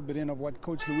taking a little bit in of what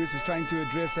Coach Luis is trying to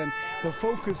address, and the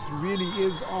focus really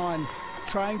is on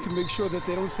trying to make sure that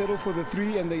they don't settle for the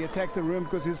three and they attack the rim,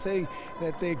 because he's saying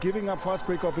that they're giving up fast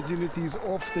break opportunities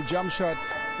off the jump shot.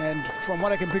 And from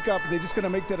what I can pick up, they're just going to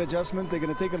make that adjustment. They're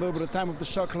going to take a little bit of time off the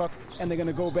shot clock, and they're going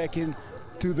to go back in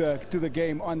to the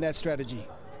game on that strategy.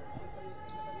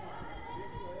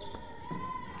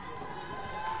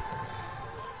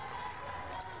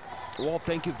 Well,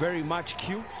 thank you very much,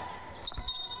 Q.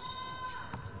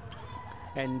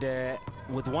 And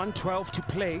with 1:12 to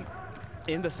play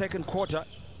in the second quarter,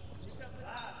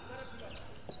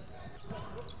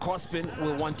 Cospin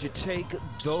will want to take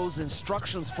those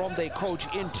instructions from their coach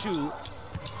into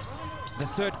the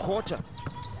third quarter.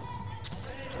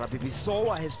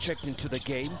 Rabibisoa has checked into the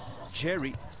game.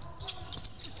 Jerry,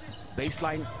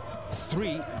 baseline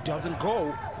three, doesn't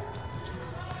go.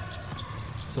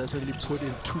 Certainly put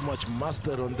in too much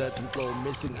mustard on that,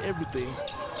 missing everything.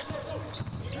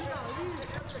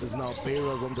 There's now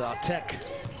Beira's on the attack.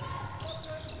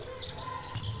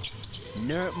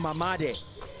 Nur Mamade.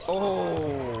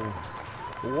 Oh,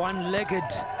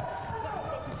 one-legged.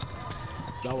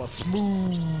 That was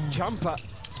smooth. Jumper.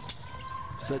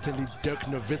 Certainly Dirk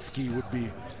Nowitzki would be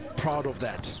proud of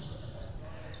that.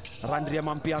 Randria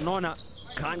Mampianona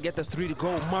can't get the three to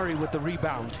go. Murray with the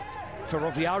rebound.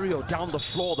 Ferroviario down the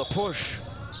floor, the push.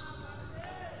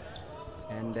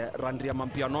 And Randria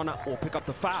Mampianona will pick up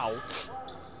the foul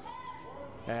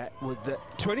with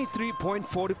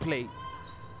 23.4 to play.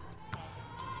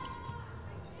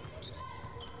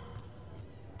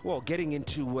 Well, getting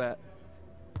into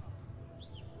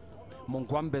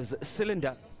Mungwambe's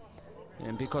cylinder,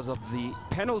 and because of the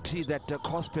penalty that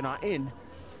Cospin are in,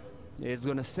 is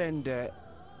going to send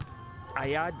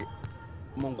Ayad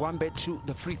Mungwambe to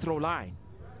the free throw line.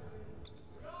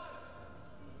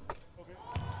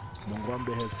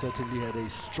 Mungwambe has certainly had a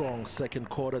strong second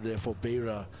quarter there for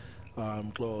Beira.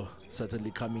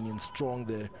 Certainly coming in strong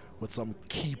there with some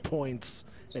key points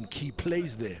and key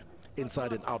plays there,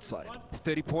 inside and outside.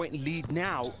 30-point lead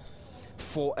now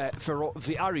for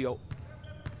Ferroviario.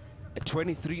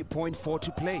 23.4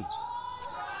 to play.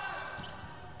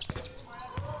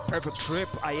 Perfect trip,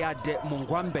 Ayad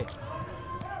Mungwambe.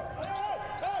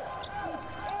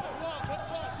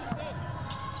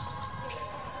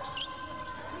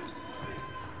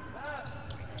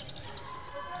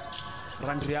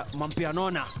 Randria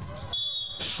Mampianona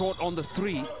short on the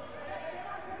three.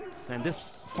 And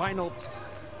this final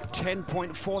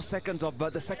 10.4 seconds of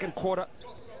the second quarter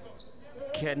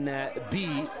can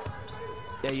be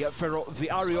a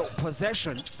Ferroviario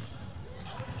possession.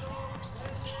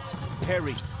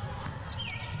 Perry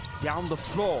down the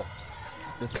floor.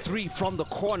 The three from the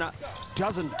corner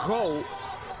doesn't go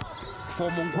for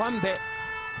Mungwambe.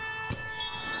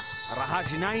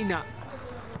 Rahajinaina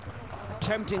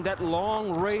attempting that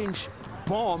long-range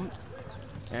bomb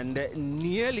and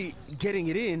nearly getting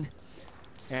it in.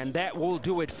 And that will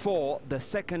do it for the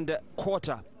second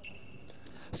quarter.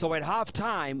 So at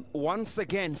halftime, once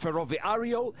again,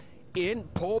 Ferroviario in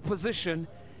pole position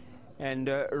and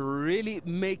really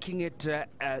making it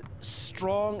a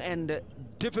strong and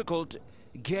difficult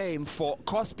game for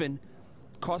Cospin.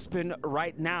 Cospin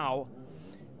right now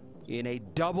in a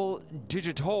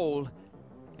double-digit hole,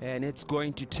 and it's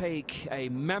going to take a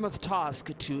mammoth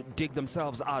task to dig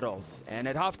themselves out of. And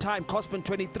at halftime, Cospin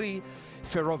 23,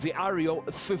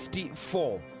 Ferroviario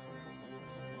 54.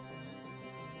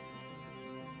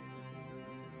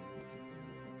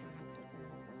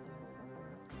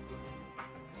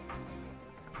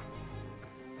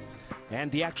 And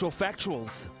the actual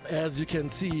factuals. As you can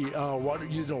see,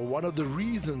 one of the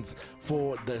reasons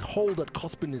for the hole that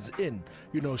Cospin is in,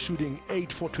 shooting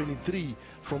 8 for 23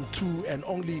 from 2 and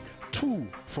only 2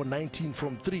 for 19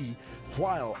 from 3,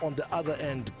 while on the other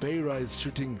end, Beira is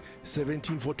shooting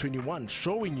 17 for 21,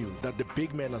 showing you that the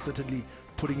big men are certainly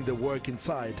putting the work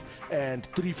inside, and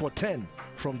 3 for 10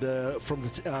 from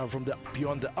the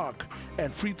beyond the arc,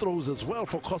 and free throws as well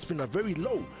for Cospin are very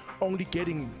low, only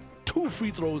getting 2 free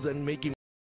throws and making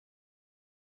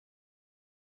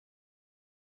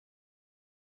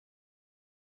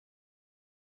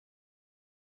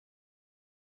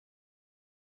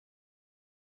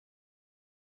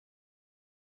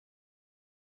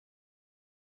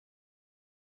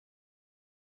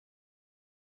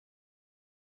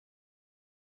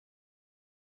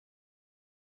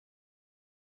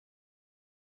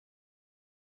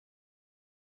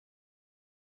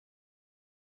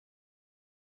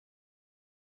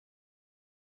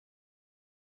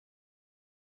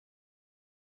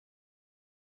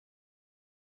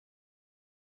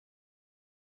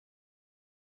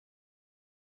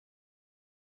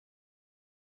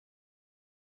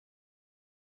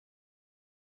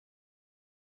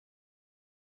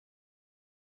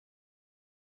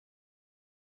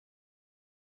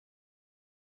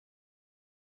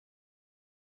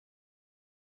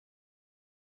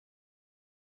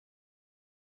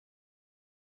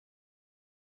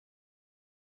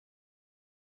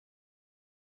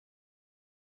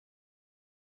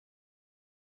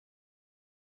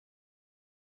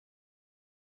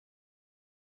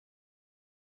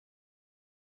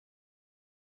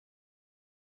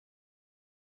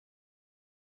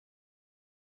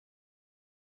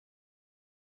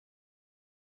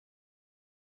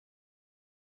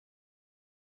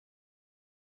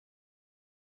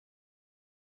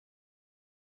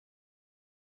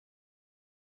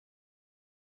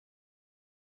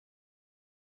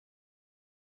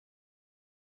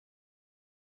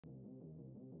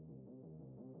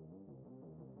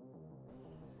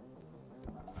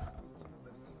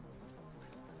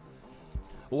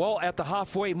Well, at the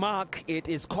halfway mark, it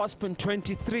is Cospin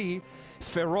 23,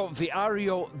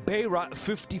 Ferroviario Beira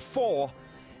 54.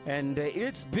 And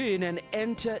it's been an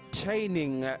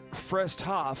entertaining first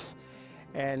half.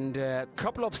 And a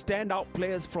couple of standout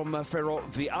players from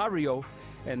Ferroviario.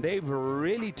 And they've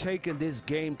really taken this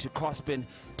game to Cospin,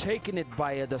 taken it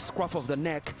by the scruff of the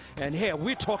neck. And here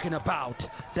we're talking about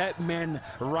that man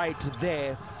right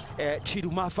there,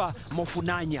 Chirumafa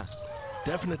Mofunanya.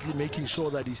 Definitely making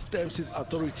sure that he stamps his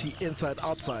authority inside,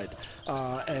 outside,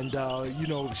 and you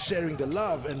know, sharing the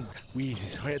love. And we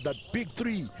had that big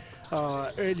three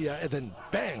earlier, and then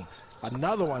bang,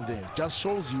 another one there. Just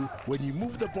shows you when you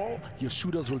move the ball, your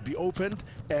shooters will be opened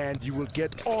and you will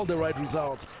get all the right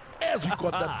results. As we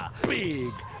got that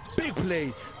big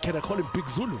play. Can I call him Big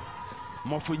Zulu?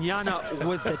 Mofunyana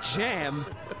with the jam.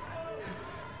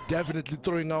 Definitely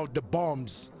throwing out the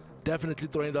bombs. Definitely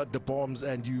throwing out the bombs,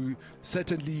 and you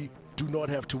certainly do not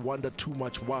have to wonder too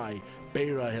much why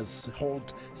Beira has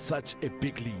held such a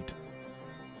big lead.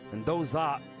 And those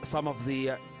are some of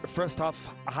the first half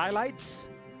highlights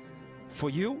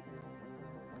for you.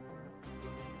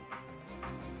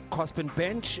 Cospin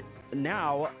bench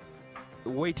now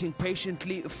waiting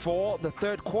patiently for the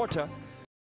third quarter.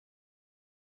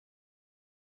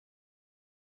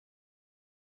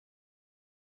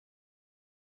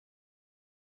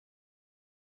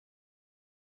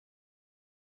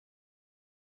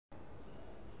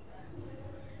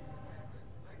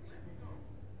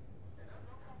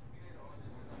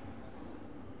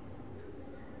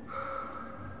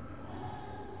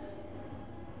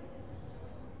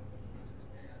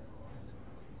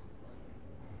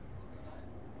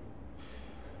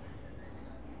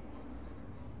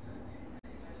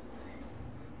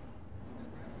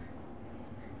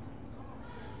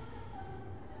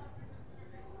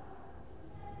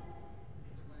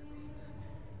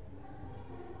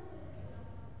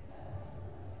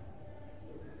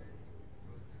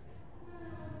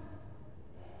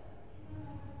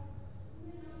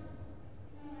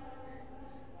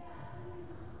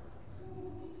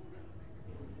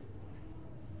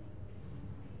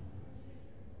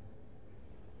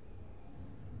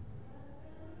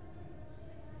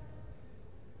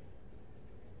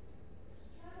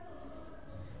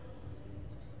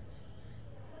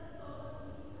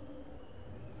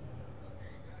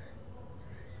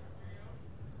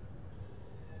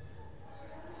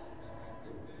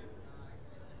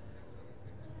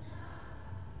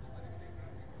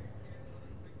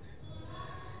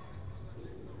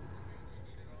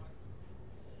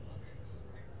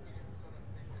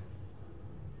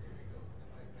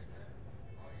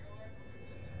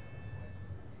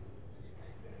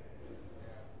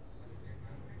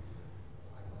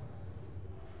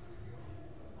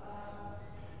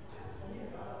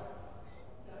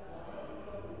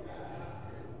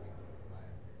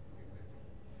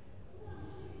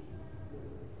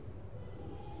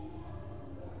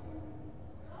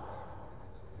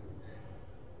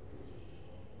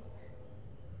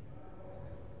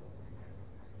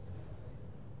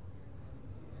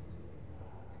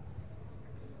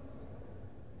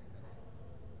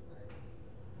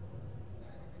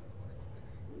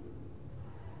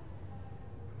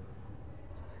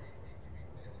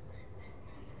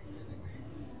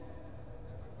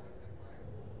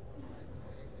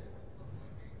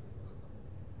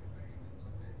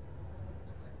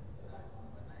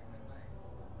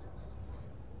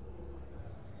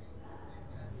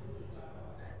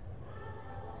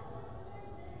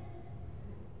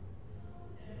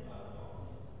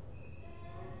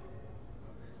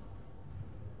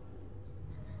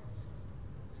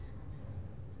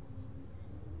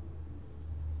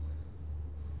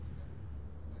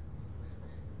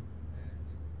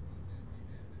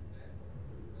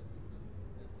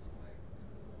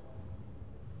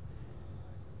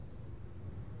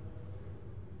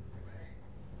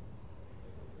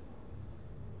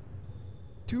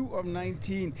 Two of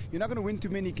 19. You're not going to win too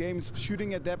many games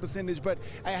shooting at that percentage, but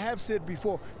I have said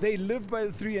before, they live by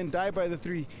the three and die by the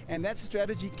three, and that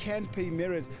strategy can pay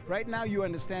merit. Right now you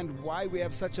understand why we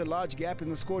have such a large gap in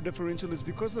the score differential is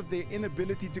because of their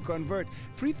inability to convert.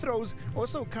 Free throws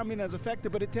also come in as a factor,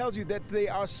 but it tells you that they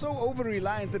are so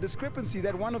over-reliant. The discrepancy,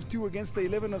 that 1 of 2 against the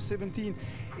 11 of 17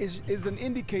 is an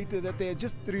indicator that they're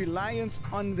just reliance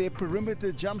on their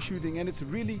perimeter jump shooting, and it's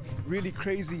really, really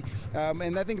crazy.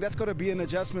 And I think that's got to be an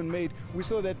adjustment made. We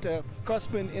saw that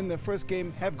Cospin in the first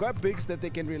game have got bigs that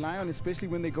they can rely on, especially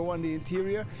when they go on the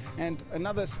interior. And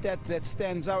another stat that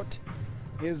stands out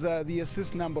is the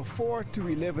assist number 4 to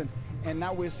 11. And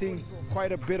now we're seeing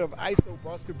quite a bit of ISO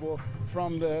basketball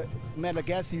from the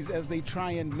Malagasys as they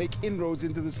try and make inroads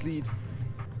into this lead.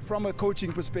 from a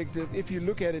coaching perspective, if you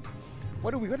look at it,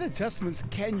 what adjustments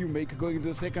can you make going into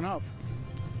the second half?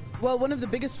 Well, one of the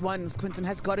biggest ones, Quinton,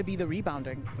 has got to be the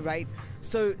rebounding, right?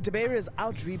 So De Beira is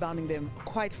out rebounding them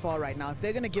quite far right now. If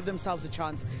they're going to give themselves a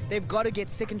chance, they've got to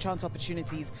get second chance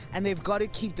opportunities, and they've got to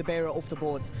keep De Beira off the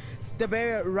boards. De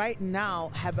Beira right now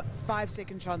have 5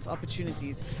 second chance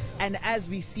opportunities, and as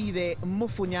we see there,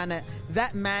 Mufunyana,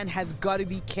 that man has got to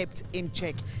be kept in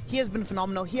check. He has been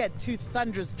phenomenal. He had 2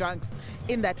 thunderous dunks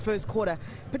in that first quarter,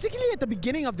 particularly at the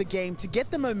beginning of the game, to get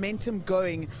the momentum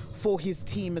going for his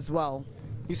team as well.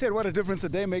 You said what a difference a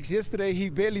day makes. Yesterday he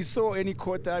barely saw any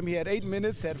court time. He had 8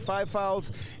 minutes, had 5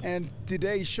 fouls, and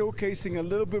today showcasing a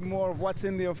little bit more of what's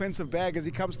in the offensive bag as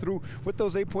he comes through with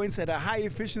those 8 points at a high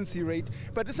efficiency rate.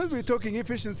 But since we're talking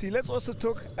efficiency, let's also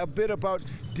talk a bit about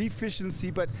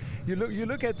deficiency. But you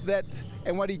look at that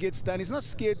and what he gets done. He's not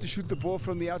scared to shoot the ball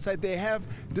from the outside. They have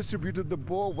distributed the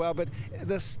ball well, but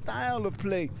the style of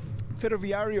play,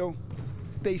 Ferroviario,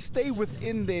 they stay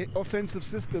within their offensive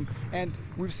system, and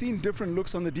we've seen different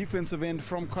looks on the defensive end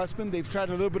from Cospin. They've tried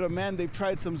a little bit of man, they've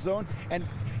tried some zone, and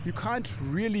you can't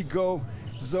really go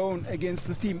zone against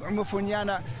this team.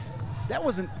 Mufunyana, that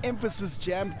was an emphasis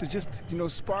jam to just,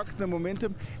 spark the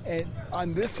momentum. And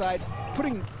on this side,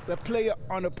 putting the player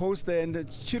on a poster, and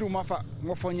Chirumafa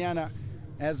Mufunyana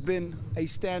has been a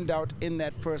standout in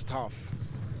that first half.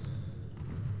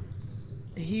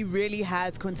 He really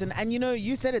has, Quinton. And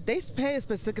you said it, they play a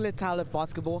particular style of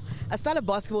basketball,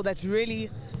 that's really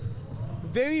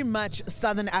very much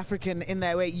Southern African in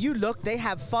their way. You look, they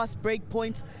have fast break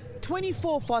points,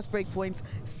 24 fast break points,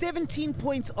 17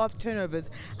 points off turnovers.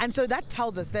 And so that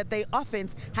tells us that their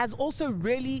offense has also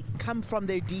really come from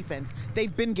their defense.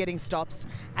 They've been getting stops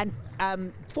and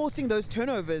forcing those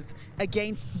turnovers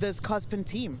against this Cospin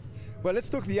team. Well, let's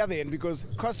talk the other end, because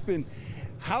Cospin,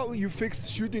 how you fix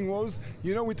shooting woes.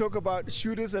 We talk about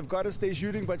shooters have got to stay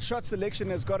shooting, but shot selection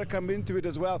has got to come into it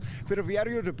as well.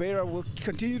 Ferroviario Beira will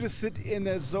continue to sit in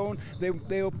their zone.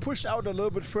 They'll push out a little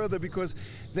bit further because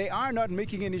they are not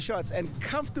making any shots, and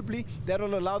comfortably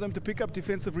that'll allow them to pick up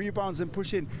defensive rebounds and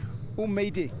push in.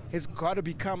 Umede has got to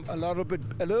become a little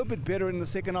bit better in the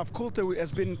second half. Coulter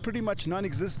has been pretty much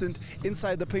non-existent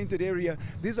inside the painted area.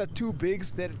 These are 2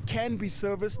 bigs that can be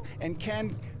serviced and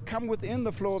can come within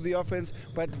the flow of the offense,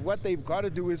 but what they've got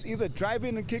to do is either drive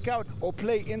in and kick out or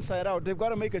play inside out. They've got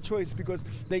to make a choice, because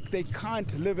they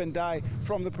can't live and die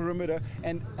from the perimeter.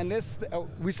 And unless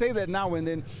we say that now and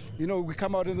then, we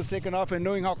come out in the second half, and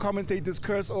knowing how commentators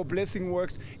curse or blessing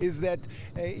works is that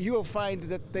you will find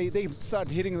that they start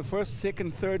hitting the first,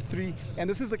 second, third three, and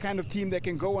this is the kind of team that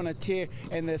can go on a tear,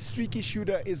 and a streaky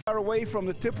shooter is far away from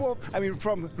the tip-off,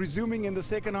 from resuming in the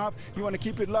second half. You want to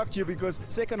keep it locked here, because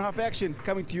second half action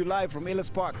coming to you live from Ellis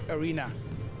Park Arena.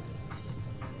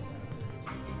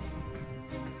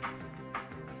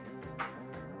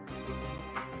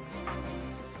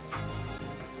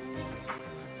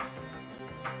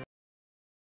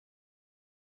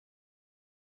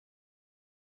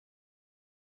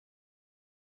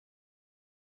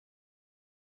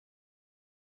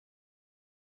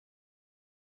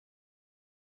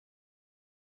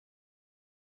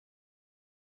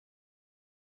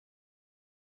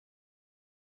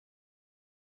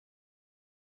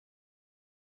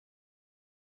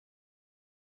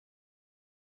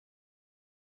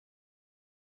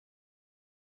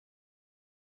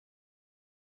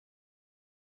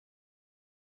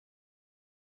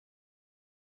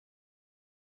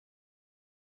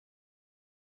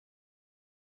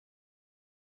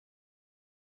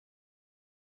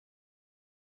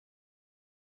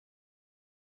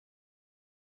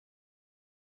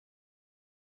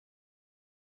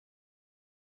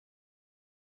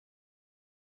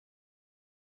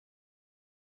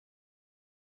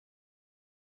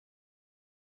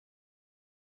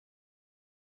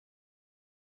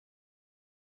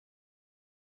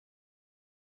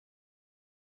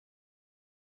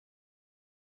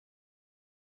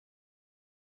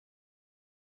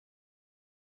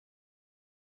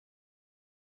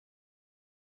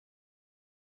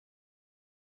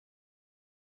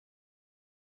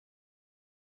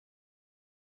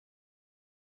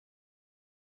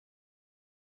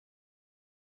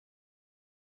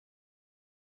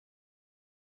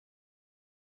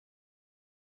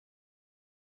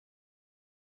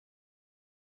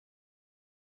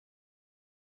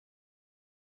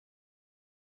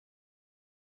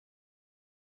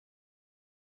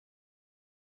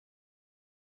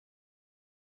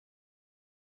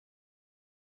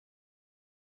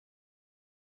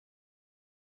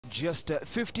 Just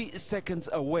 50 seconds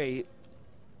away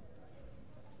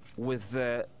with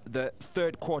the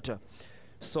third quarter.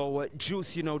 So,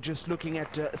 Juice, you know, just looking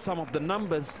at some of the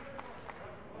numbers,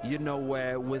 you know,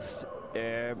 with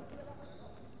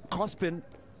Cospin,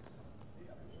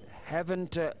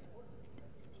 haven't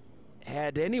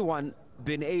had anyone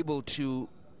been able to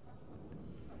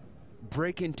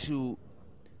break into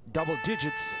double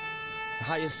digits.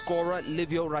 Highest scorer,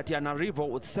 Livio Ratianarivo,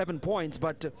 with 7 points,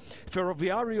 but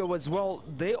Ferroviario as well,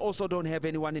 they also don't have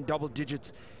anyone in double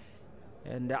digits.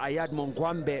 And Ayad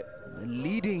Mongwambe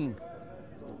leading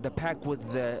the pack with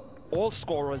all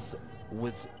scorers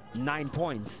with 9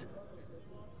 points.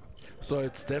 So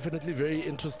it's definitely very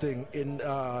interesting in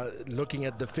looking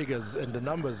at the figures and the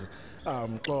numbers,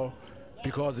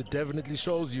 because it definitely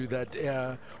shows you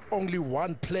that only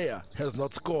one player has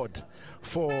not scored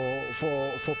for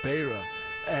Beira,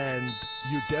 and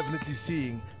you're definitely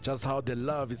seeing just how the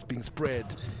love is being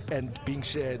spread and being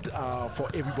shared for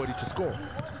everybody to score.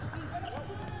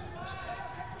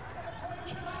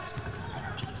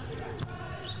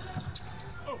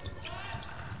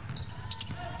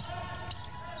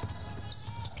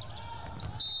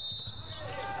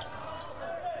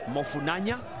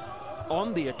 Mofunanya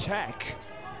on the attack.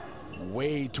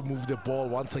 Way to move the ball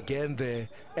once again there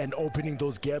and opening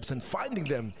those gaps and finding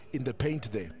them in the paint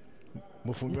there.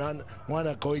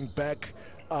 Mofunanya going back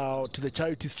to the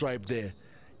charity stripe there.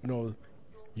 You know,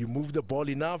 you move the ball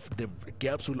enough, the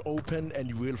gaps will open and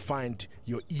you will find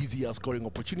your easier scoring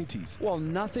opportunities. Well,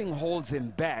 nothing holds him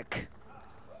back.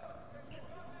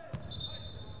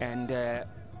 And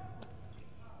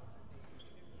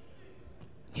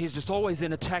he's just always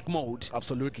in attack mode.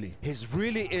 Absolutely. He's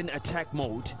really in attack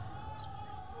mode.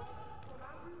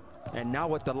 And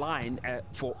now at the line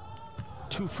for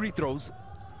 2 free throws.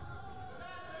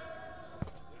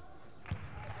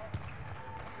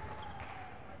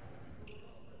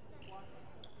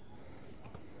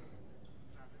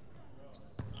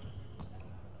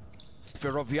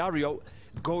 Ferroviario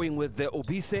going with the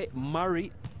Obise,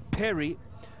 Murray, Perry,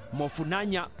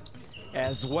 Mofunanya,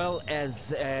 as well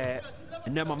as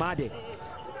Nemamade.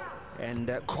 And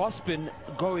Cospin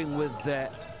going with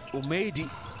Umedi,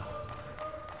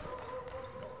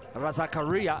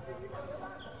 Razakaria,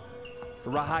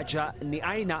 Rahaja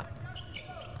Niaina,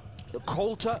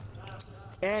 Coulter,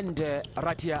 and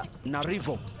Ratia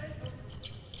Narivo.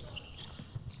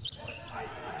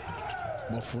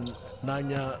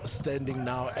 Mofunanya standing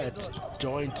now at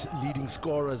joint leading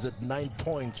scorers at 9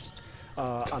 points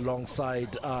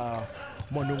alongside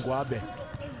Monungwabe.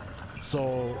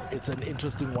 So it's an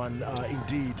interesting one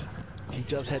indeed. He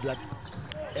just had that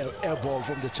air ball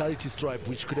from the charity stripe,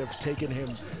 which could have taken him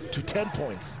to 10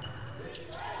 points.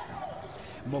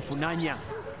 Mofunanya,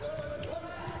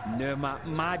 Nerma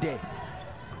Made,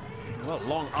 well,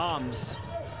 long arms.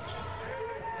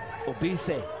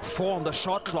 Obise, 4 on the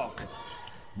shot clock.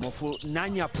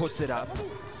 Mofunanya puts it up.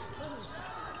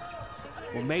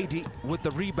 Umedi with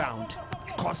the rebound.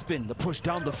 Cospin, the push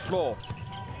down the floor.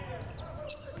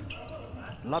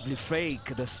 Lovely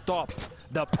fake, the stop,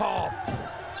 the pop.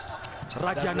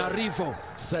 Rajanarivo.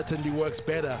 Certainly works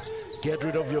better. Get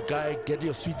rid of your guy, get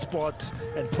your sweet spot,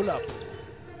 and pull up.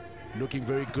 Looking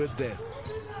very good there.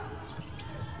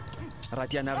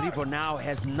 Rajanarivo now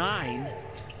has 9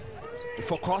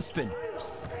 for Cospin.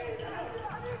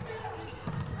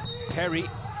 Perry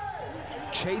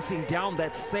chasing down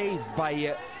that save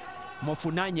by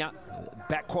Mofunanya.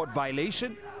 Backcourt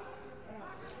violation.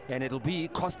 And it'll be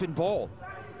Cospin ball.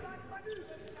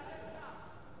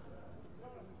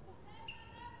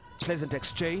 Pleasant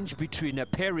exchange between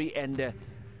Perry and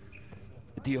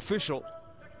the official.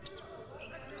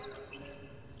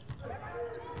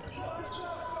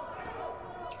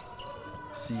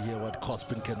 See here what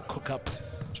Cospin can cook up.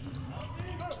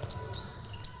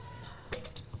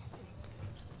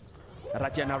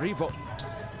 Rajanarivo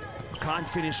can't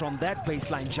finish on that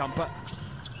baseline jumper.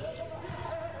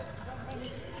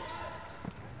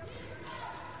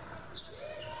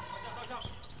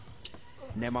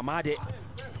 Nemamade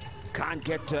can't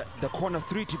get the corner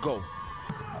 3 to go.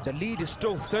 The lead is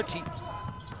still 30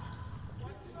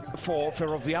 for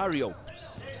Ferroviario.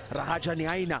 Rahaja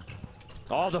Niaina,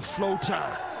 oh, the floater,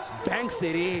 banks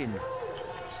it in.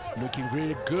 Looking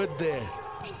really good there.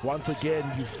 Once again,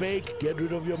 you fake, get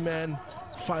rid of your man,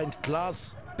 find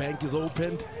glass, bank is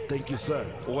opened. Thank you, sir.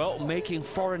 Well, making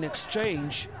foreign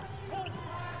exchange.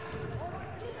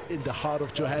 In the heart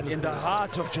of Johannesburg. In the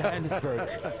heart of Johannesburg.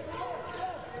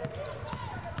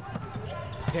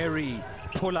 Perry,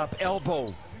 pull up elbow.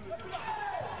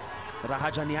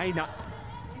 Rahaja Niaina,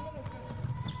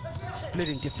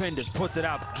 splitting defenders, puts it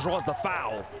up, draws the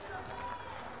foul.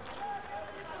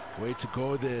 Way to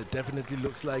go there. Definitely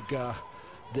looks like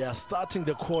They are starting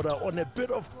the quarter on a bit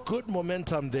of good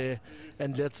momentum there,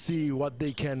 and let's see what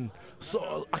they can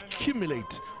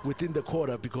accumulate within the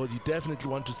quarter, because you definitely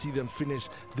want to see them finish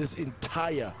this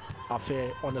entire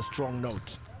affair on a strong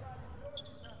note.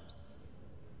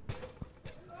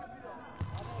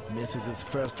 Misses his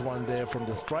first one there from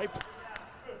the stripe.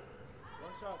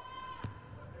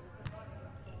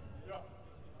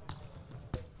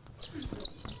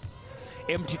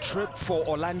 Empty trip for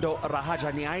Orlando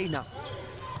Rahajaniaina.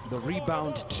 The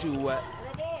rebound to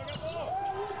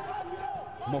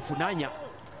Mofunanya.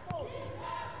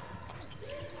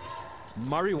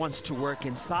 Murray wants to work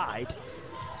inside.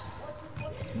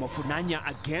 Mofunanya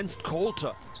against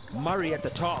Coulter. Murray at the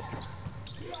top.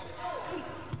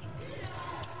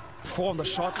 4 on the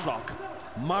shot clock.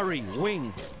 Murray,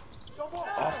 wing.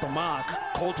 Off the mark.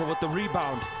 Coulter with the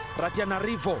rebound.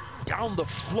 Ratianarivo down the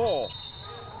floor.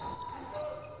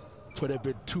 Put a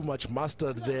bit too much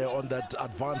mustard there on that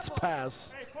advanced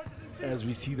pass, as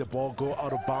we see the ball go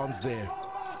out of bounds there.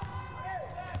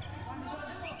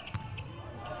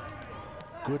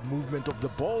 Good movement of the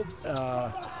ball,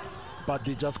 but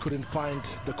they just couldn't find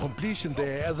the completion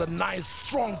there. As a nice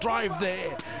strong drive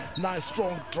there. Nice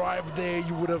strong drive there.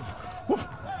 You would have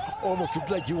almost looked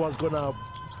like he was gonna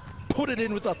put it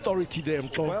in with authority there.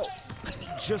 Well,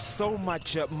 just so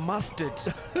much mustard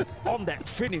on that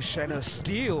finish, and a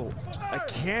steal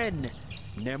again.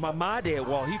 Nemamade,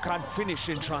 well, he can't finish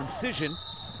in transition.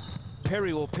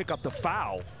 Perry will pick up the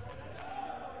foul.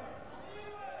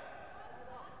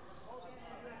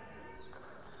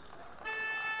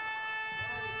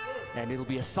 And it'll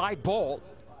be a side ball.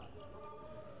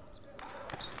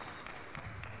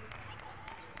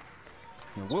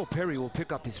 And Will Perry will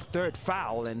pick up his 3rd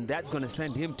foul, and that's going to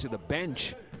send him to the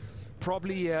bench.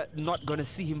 Probably not going to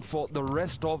see him for the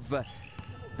rest of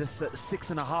this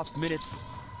 6.5 minutes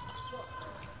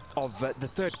of the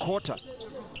 3rd quarter.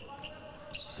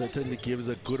 Certainly gives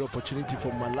a good opportunity for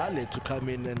Malale to come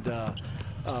in and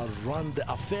run the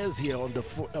affairs here on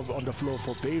the floor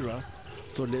for Beira.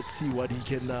 So let's see what he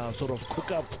can sort of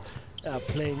cook up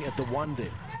playing at the 1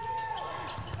 day.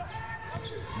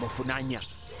 Mofunanya.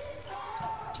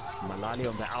 Malale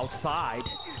on the outside.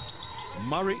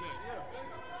 Murray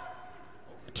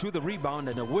to the rebound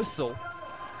and a whistle.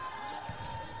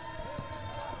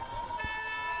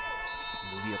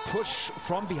 Will be a push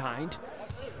from behind.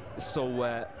 So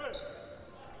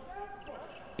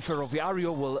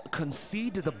Ferroviario will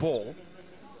concede the ball,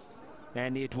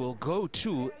 and it will go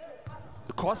to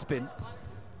Cospin.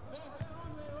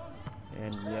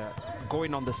 And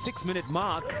going on the 6-minute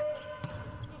mark,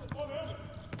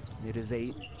 it is a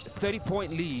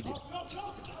 30-point lead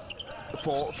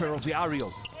for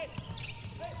Ferroviario.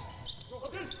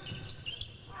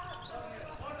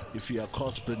 If you are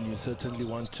Cospin, you certainly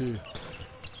want to,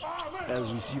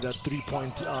 as we see that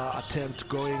 3-point attempt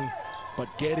going, but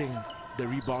getting the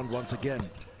rebound once again.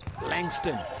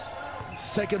 Langston.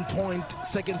 Second point,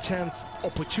 second chance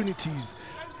opportunities,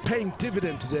 paying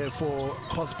dividend there for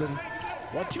Cospin.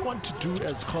 What you want to do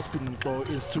as Cospin, though,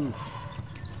 is to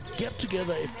get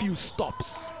together a few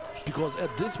stops, because at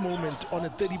this moment on a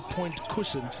 30-point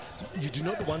cushion, you do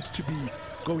not want to be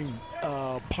going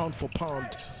pound for pound,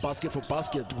 basket for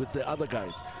basket with the other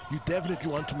guys. You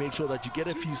definitely want to make sure that you get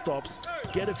a few stops,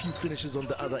 get a few finishes on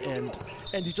the other end,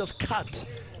 and you just cut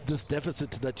this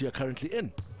deficit that you're currently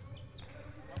in.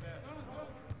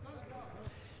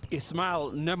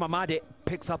 Ismail Nemamade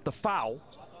picks up the foul.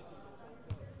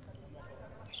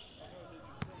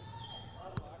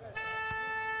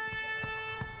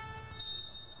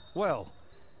 Well,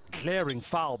 glaring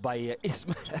foul by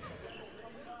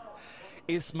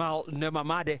Ismail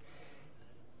Nemamade.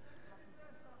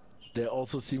 There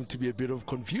also seemed to be a bit of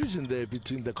confusion there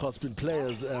between the Cospin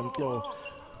players,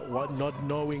 not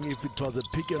knowing if it was a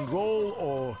pick and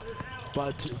roll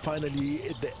but finally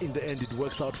in the end it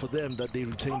works out for them that they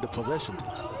retain the possession.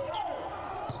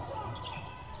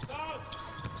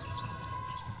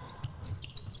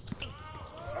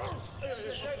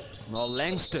 Now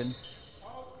Langston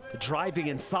driving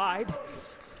inside,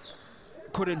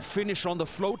 couldn't finish on the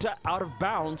floater, out of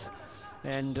bounds,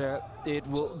 and it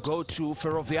will go to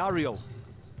Ferroviario.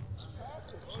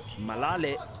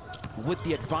 Malale with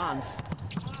the advance.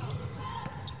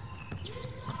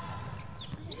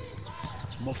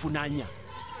 Mofunanya.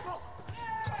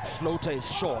 Floater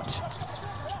is short.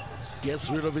 Gets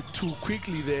rid of it too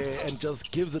quickly there and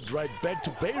just gives it right back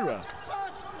to Beira.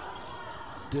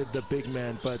 Did the big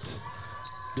man, but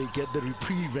they get the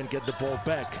reprieve and get the ball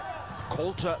back.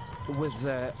 Coulter with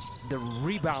the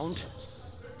rebound.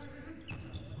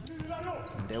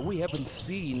 And we haven't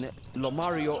seen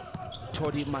Lomario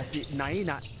Tori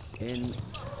Naina in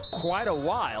quite a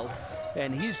while,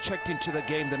 and he's checked into the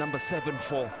game, the number 7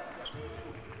 for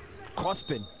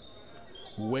Cospin.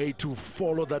 Way to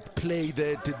follow that play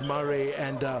there, did Murray,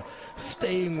 and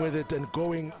staying with it and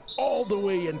going all the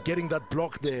way and getting that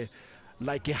block there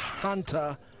like a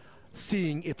hunter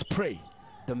seeing its prey.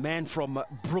 The man from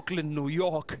Brooklyn, New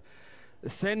York,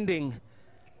 sending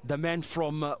the man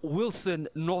from Wilson,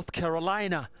 North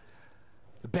Carolina,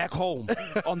 back home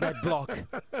on that block.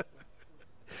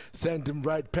 Send him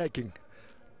right packing.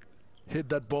 Hit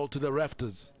that ball to the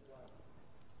rafters.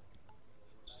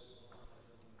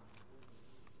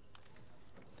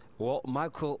 Well,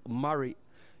 Michael Murray,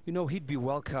 you know, he'd be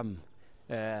welcome,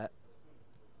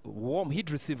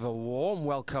 he'd receive a warm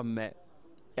welcome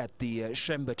at the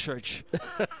Shemba Church.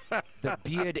 The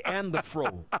beard and the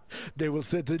fro. They will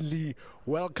certainly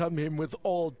welcome him with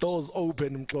all doors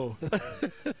open.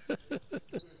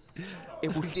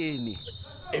 Ebuhleni.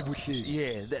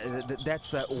 Yeah,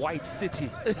 that's a white city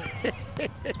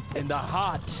in the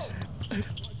heart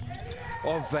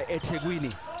of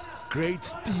eThekwini. Great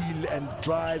steal and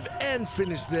drive and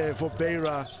finish there for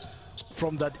Beira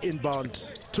from that inbound.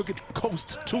 Took it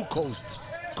coast to coast.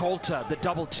 Coulter, the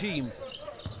double team.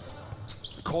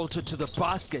 Coulter to the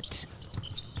basket.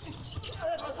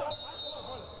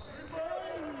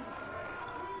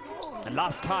 And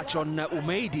last touch on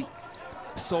Umeidi.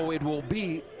 So it will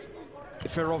be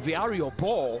Ferroviario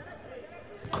ball.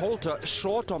 Coulter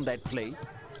short on that play.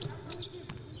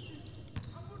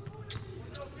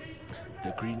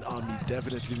 The Green Army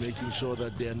definitely making sure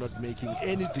that they are not making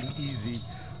anything easy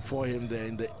for him there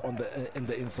in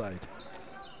the inside.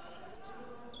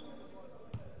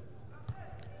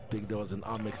 I think there was an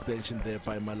arm extension there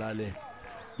by Malale.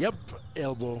 Yep,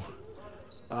 elbow.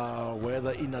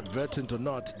 Whether inadvertent or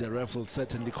not, the ref will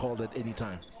certainly call at any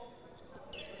time.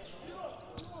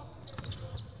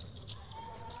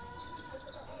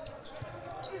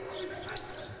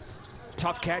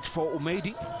 Tough catch for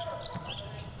Umeidi.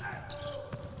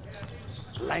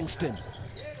 Langston.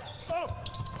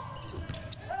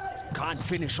 Can't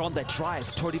finish on that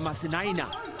drive. Tori Masinaina.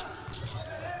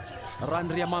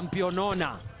 Randria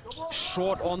Mampionona.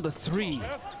 Short on the 3.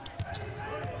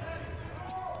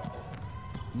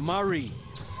 Murray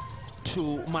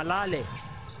to Malale.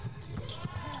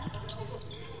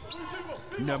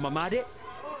 Nermamade.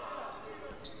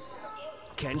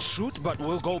 Can shoot, but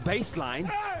will go baseline.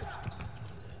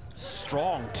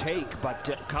 Strong take, but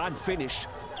can't finish.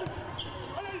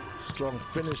 Strong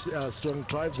finish, strong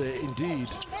drive there indeed.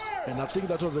 And I think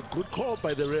that was a good call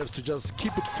by the refs to just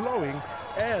keep it flowing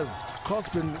as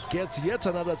Cospin gets yet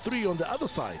another 3 on the other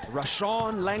side.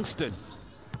 Rashawn Langston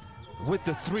with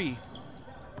the 3.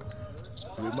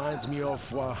 Reminds me of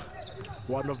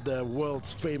one of the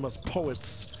world's famous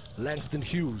poets, Langston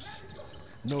Hughes.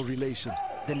 No relation.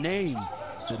 The name.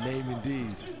 The name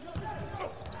indeed.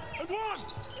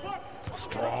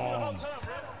 Strong.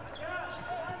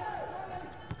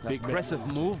 Big aggressive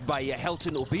move by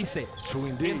Helton Obise. True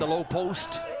indeed. In the low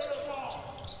post.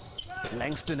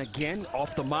 Langston again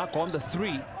off the mark on the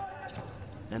 3.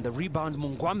 And the rebound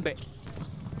Mungwambe.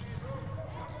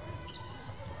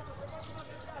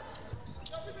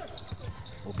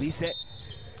 Obise.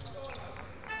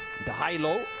 The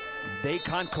high-low. They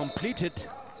can't complete it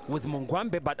with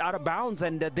Mungwambe, but out of bounds,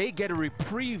 and they get a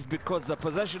reprieve because the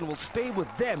possession will stay with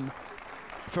them.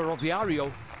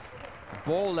 Ferroviario.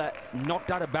 Ball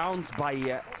knocked out of bounds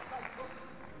by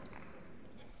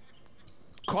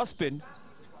Cospin,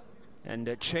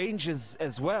 and changes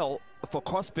as well for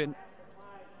Cospin.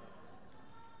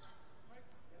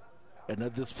 And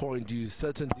at this point, you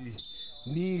certainly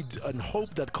need and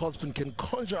hope that Cospin can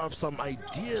conjure up some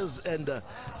ideas and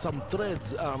some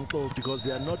threads, because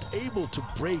they are not able to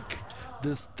break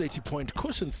this 30-point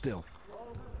cushion still.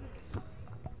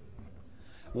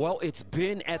 Well, it's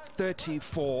been at 30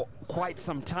 for quite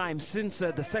some time, since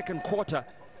the second quarter.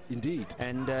 Indeed.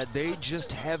 And they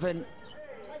just haven't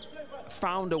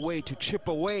found a way to chip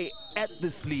away at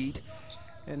this lead.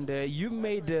 And you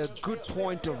made a good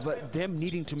point of them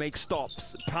needing to make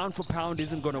stops. Pound for pound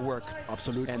isn't going to work.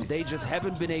 Absolutely. And they just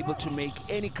haven't been able to make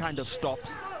any kind of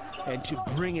stops and to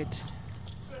bring it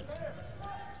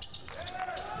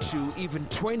to even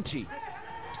 20.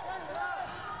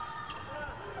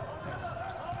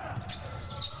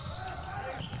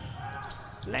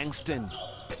 Langston,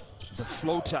 the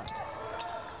floater.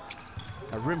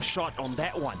 A rim shot on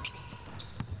that one.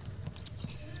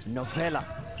 Novella.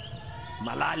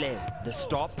 Malale, the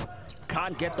stop.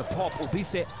 Can't get the pop.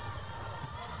 Obise.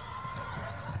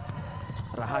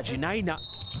 Rahajinaina.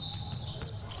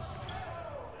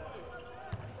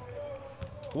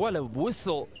 Well, a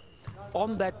whistle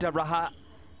on that Raha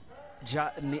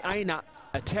Niaina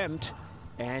attempt,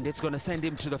 and it's going to send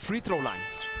him to the free throw line.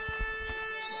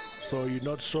 So you're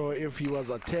not sure if he was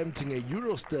attempting a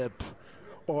Euro step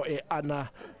or a Anna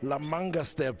Lamanga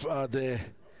step. The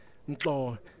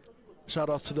shout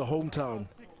outs to the hometown.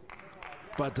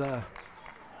 But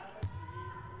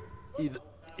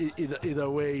either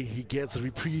way, he gets a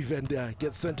reprieve and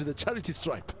gets sent to the charity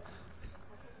stripe.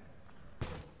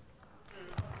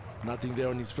 Nothing there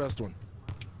on his first one.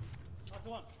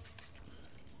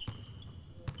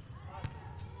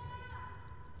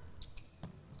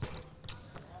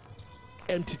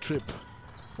 Empty trip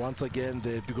once again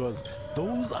there, because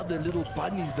those are the little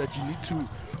bunnies that you need to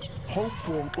hope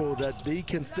for, or that they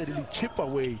can steadily chip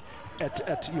away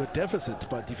at your deficit.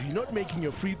 But if you're not making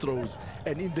your free throws,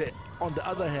 and on the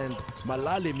other hand,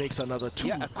 Malale makes another two.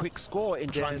 Yeah, a quick score in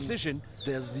transition.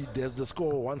 There's the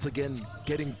score once again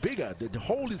getting bigger. The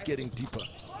hole is getting deeper.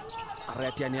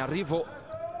 Ratianarivo.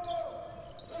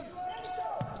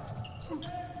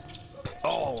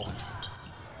 Oh,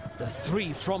 the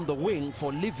three from the wing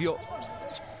for Livio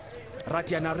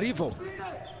Ratianarivo.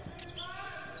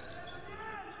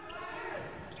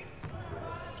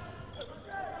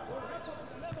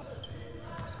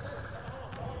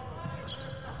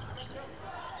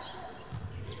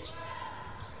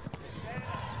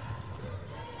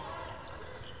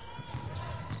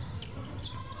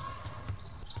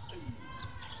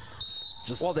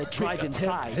 Well, they tried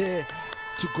inside there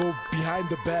to go behind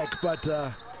the back, but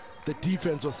the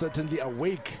defense was certainly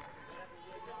awake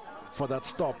for that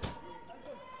stop.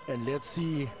 And let's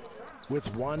see,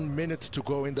 with 1 minute to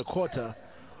go in the quarter,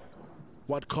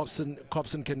 what Cobson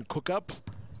can cook up.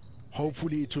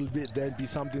 Hopefully it will then be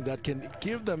something that can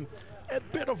give them a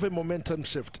bit of a momentum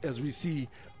shift as we see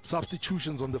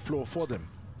substitutions on the floor for them.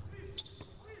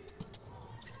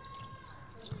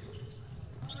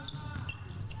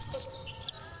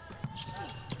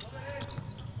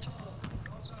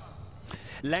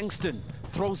 Langston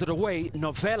throws it away.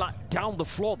 Novella down the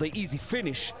floor, the easy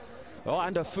finish. Oh,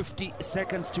 under 50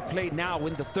 seconds to play now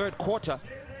in the third quarter.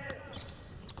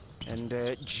 And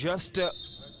just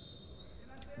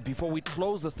before we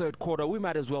close the third quarter, we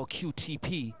might as well cue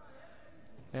TP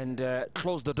and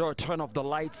close the door, turn off the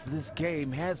lights. This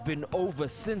game has been over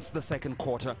since the second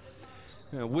quarter.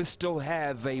 We still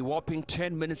have a whopping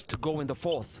 10 minutes to go in the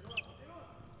fourth.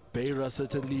 Beira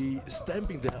certainly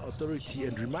stamping their authority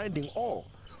and reminding all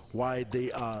why they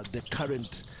are the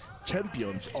current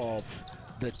champions of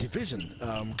the division.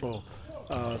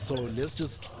 So let's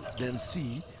just then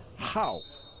see how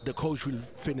the coach will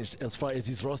finish as far as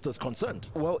his roster is concerned.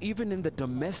 Well, even in the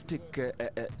domestic,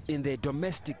 in their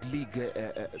domestic league,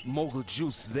 Mogul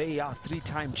Juice, they are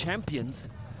three-time champions.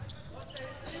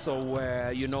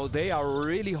 So you know, they are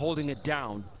really holding it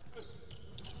down.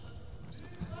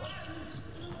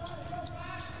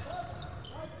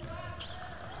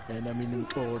 And I mean,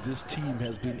 this team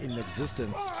has been in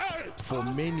existence for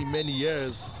many, many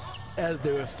years, as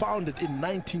they were founded in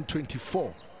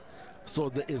 1924. So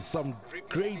there is some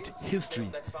great history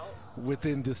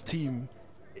within this team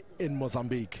in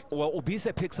Mozambique. Well,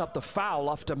 Ubise picks up the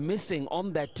foul after missing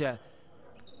on that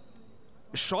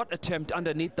shot attempt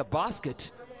underneath the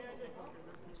basket.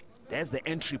 There's the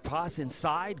entry pass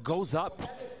inside, goes up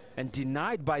and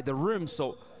denied by the rim.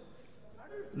 So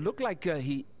looked like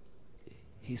he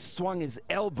swung his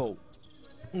elbow.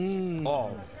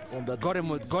 Oh, got him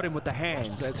with the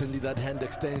hand. Certainly that hand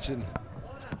extension,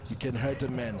 you can hurt a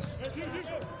man.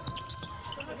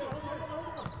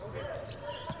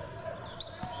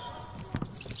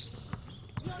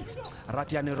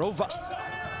 Ratianirova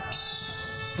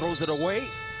throws it away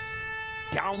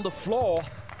down the floor,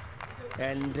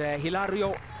 and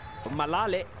Hilario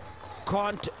Malale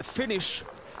can't finish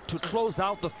to close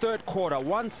out the third quarter.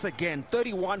 Once again,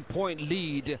 31-point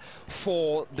lead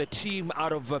for the team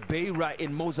out of Beira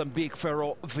in Mozambique,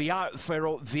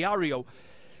 Ferroviario.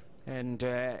 And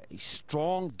a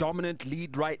strong, dominant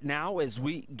lead right now as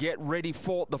we get ready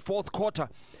for the fourth quarter.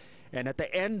 And at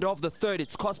the end of the third,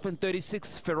 it's Cospen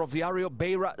 36, Ferroviario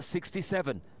Beira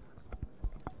 67.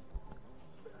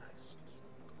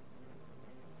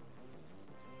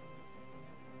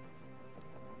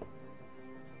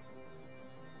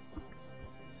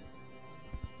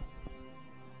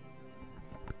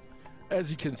 As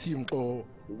you can see,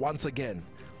 once again,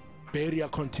 Beira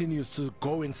continues to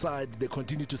go inside. They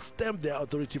continue to stamp their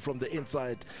authority from the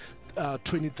inside.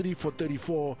 23 for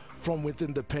 34 from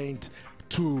within the paint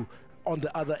to, on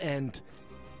the other end,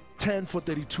 10 for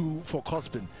 32 for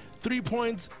Cospen. 3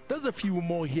 points, there's a few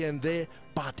more here and there,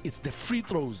 but it's the free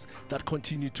throws that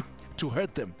continue to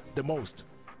hurt them the most.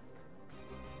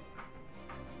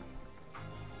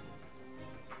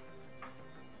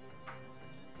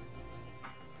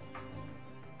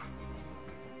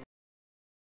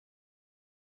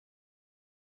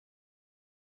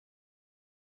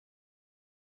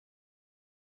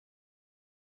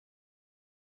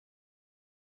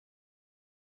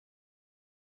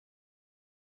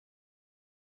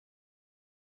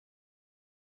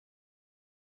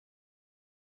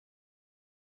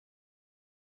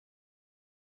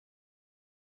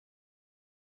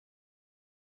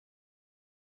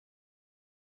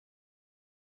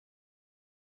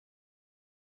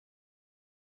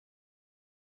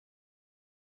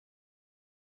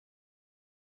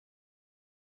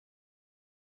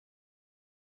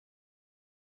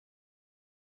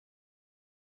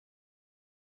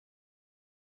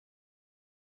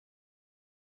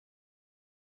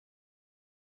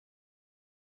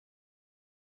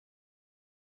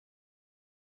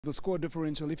 the score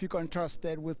differential. If you contrast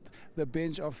that with the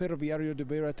bench of Ferroviario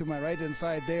Beira to my right-hand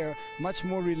side, they're much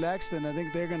more relaxed, and I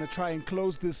think they're going to try and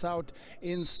close this out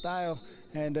in style.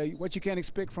 And what you can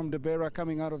expect from Beira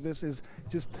coming out of this is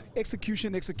just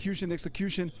execution, execution,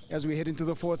 execution as we head into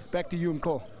the fourth. Back to you,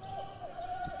 Mko.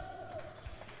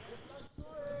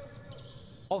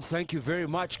 Oh, thank you very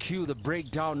much, Q. The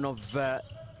breakdown of the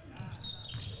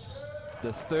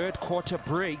third quarter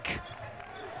break.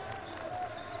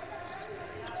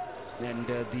 And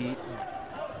the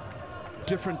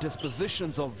different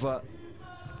dispositions of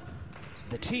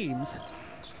the teams.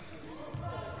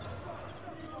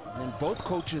 And both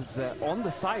coaches on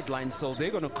the sideline, so they're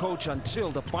going to coach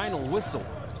until the final whistle.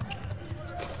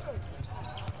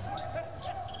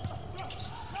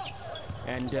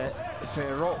 And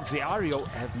Ferroviario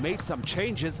have made some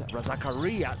changes.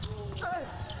 Razakaria,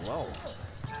 well,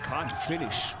 can't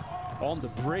finish on the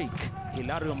break.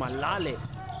 Hilario Malale.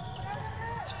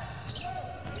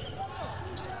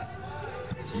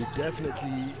 You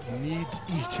definitely need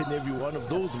each and every one of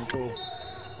those, Mko.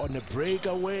 On a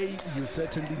breakaway, you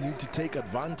certainly need to take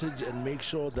advantage and make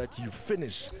sure that you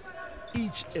finish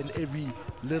each and every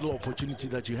little opportunity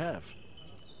that you have.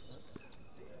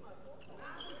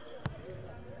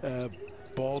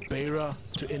 Ball Beira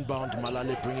to inbound,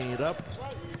 Malale bringing it up,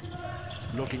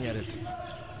 looking at it.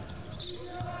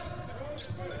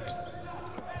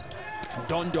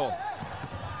 Dondo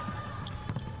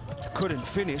couldn't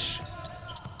finish,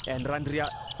 and Randria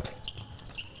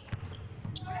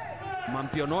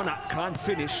Mampionona can't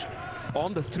finish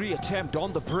on the 3 attempt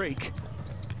on the break.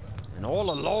 And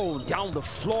all alone down the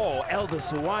floor,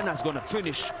 Elvis Uwana's gonna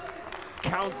finish,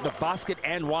 count the basket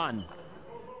and one.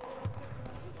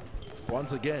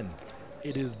 Once again,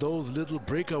 it is those little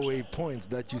breakaway points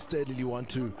that you steadily want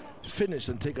to finish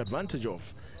and take advantage of.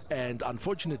 And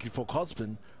unfortunately for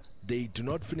Cospin, they do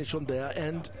not finish on their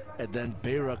end, and then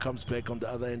Beira comes back on the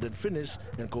other end and finish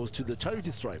and goes to the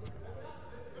charity stripe.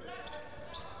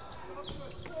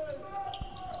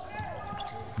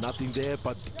 Nothing there,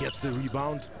 but gets the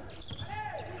rebound.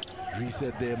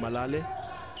 Reset there, Malale.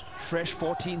 Fresh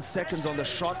 14 seconds on the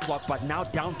shot clock, but now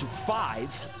down to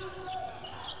 5.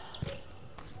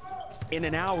 In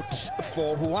and out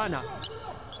for Uwana.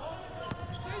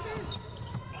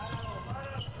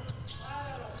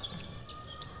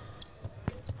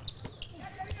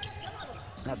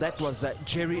 Now that was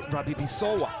Jerry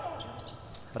Rabibisowa.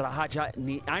 Rahaja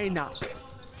Niaina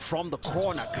from the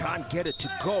corner, can't get it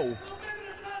to go.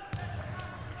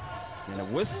 And a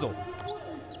whistle.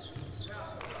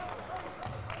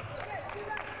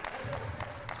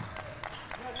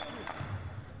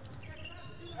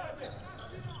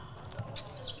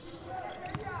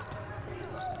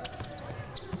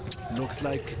 Looks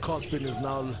like Cospin is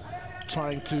now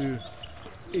trying to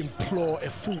implore a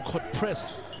full court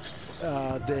press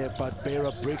there, but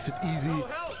Beira breaks it easy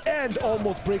and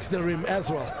almost breaks the rim as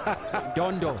well.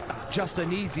 Dondo, just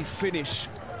an easy finish.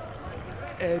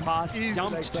 And pass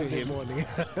dumped like to him. Morning.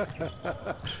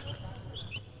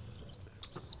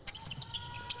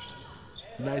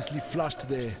 Nicely flushed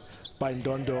there by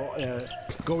Ndondo,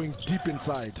 going deep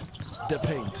inside the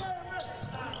paint.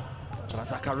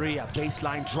 Razakaria,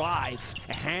 baseline drive,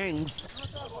 hangs.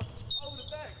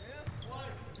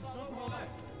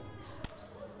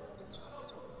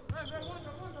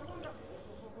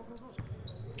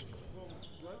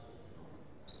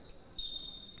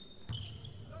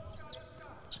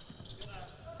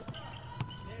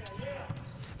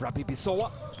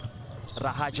 Rabibisowa,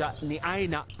 Rahaja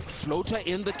Niaina, floater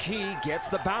in the key, gets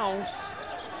the bounce.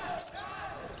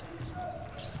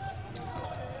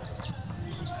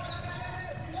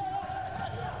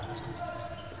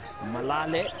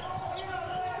 Malale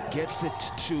gets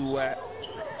it to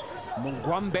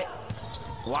Mungwambe.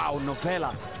 Wow,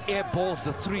 Novella airballs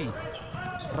the 3.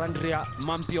 Randria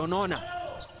Mampionona.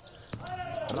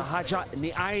 Rahaja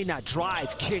Niaina,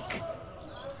 drive, kick.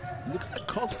 Looks like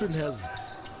Cospin has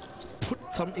put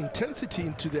some intensity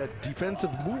into their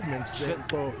defensive movements there,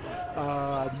 so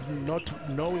not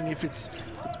knowing if it's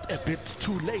a bit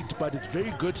too late, but it's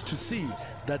very good to see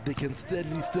that they can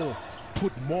steadily still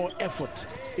put more effort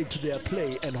into their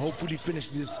play and hopefully finish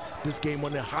this game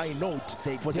on a high note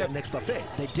for their next affair.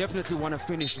 They definitely want to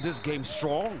finish this game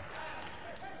strong.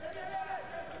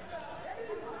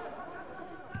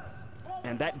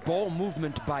 And that ball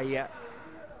movement by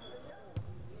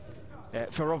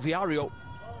Ferroviario,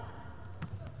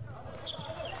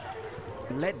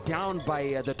 led down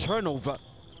by the turnover.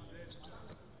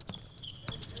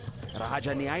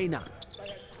 Rahaja Niaina,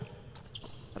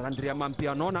 Randria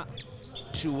Mampionona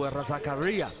to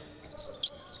Razakaria.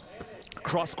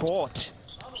 Cross court,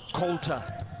 Coulter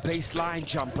baseline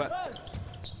jumper.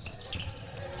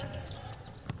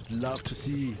 Love to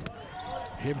see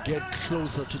him get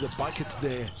closer to the bucket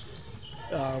there.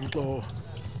 So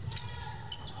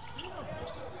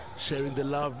sharing the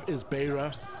love is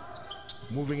Beira,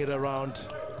 moving it around,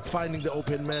 finding the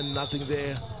open man, nothing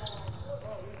there.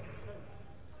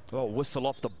 Oh, whistle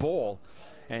off the ball,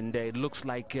 and it looks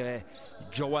like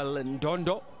Joel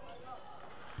Ndondo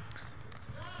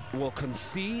will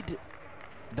concede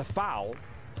the foul.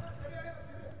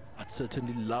 I'd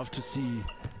certainly love to see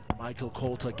Michael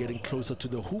Coulter getting closer to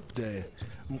the hoop there,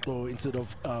 instead of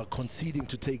conceding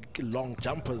to take long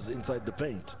jumpers inside the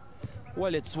paint.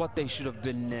 Well, it's what they should have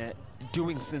been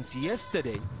doing since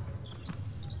yesterday.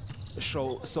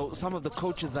 So some of the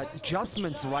coaches'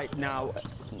 adjustments right now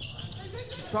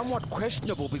somewhat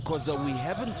questionable, because we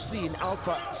haven't seen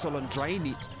Alpha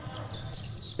Solandraini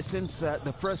since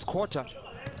the first quarter.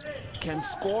 Can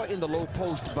score in the low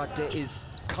post, but is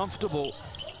comfortable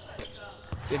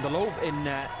in the low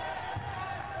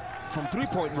from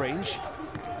three-point range.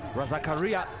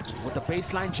 Razakaria with the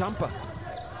baseline jumper.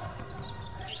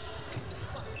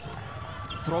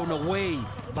 Thrown away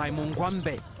by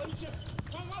Mungwambe.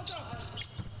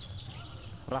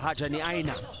 Rahajani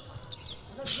Aina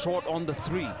short on the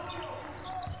three.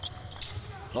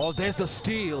 Oh, there's the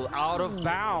steal, out of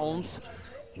bounds.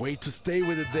 Way to stay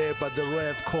with it there, but the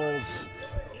ref calls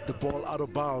the ball out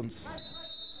of bounds.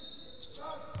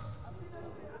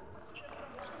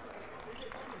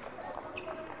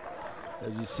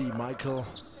 As you see, Michael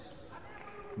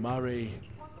Murray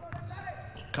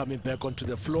coming back onto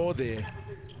the floor there,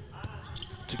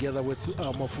 together with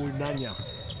Mofunanya.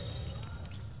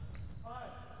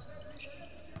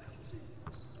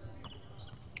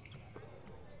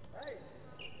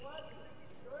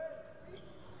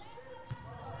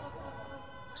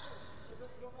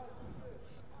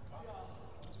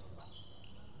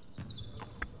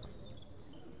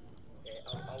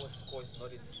 Our score is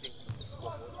not in sync with the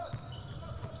scoreboard.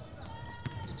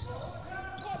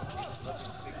 It's not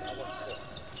in sync, our score.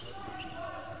 It's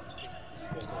not in sync with the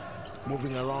scoreboard.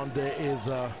 Moving around there is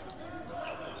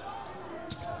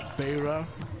Beira,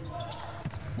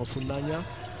 Mofunanya.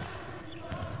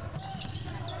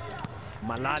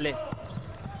 Malale.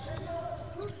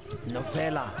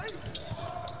 Novella.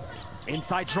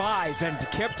 Inside drive and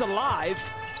kept alive.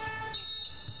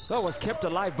 That was kept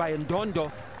alive by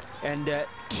Ndondo, and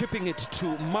tipping it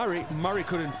to Murray. Murray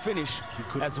couldn't finish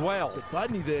as well. The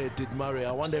bunny there did Murray.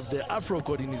 I wonder if the afro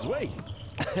got in his way.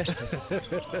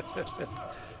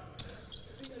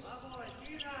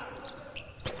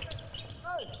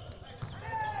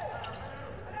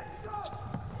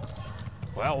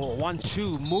 Well,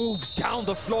 1-2 moves down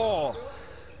the floor.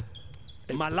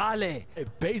 Malale. A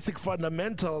basic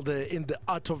fundamental there in the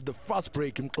art of the fast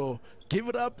break. Give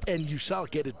it up and you shall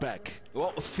get it back.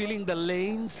 Well, filling the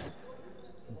lanes,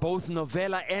 both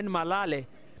Novella and Malale.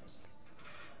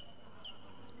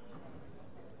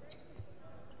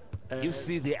 You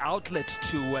see the outlet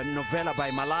to Novella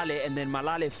by Malale, and then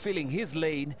Malale filling his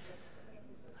lane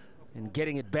and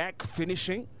getting it back,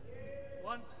 finishing.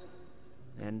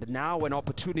 And now an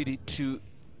opportunity to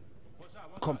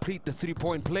complete the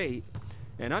three-point play.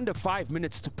 And under 5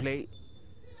 minutes to play,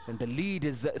 and the lead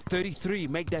is 33,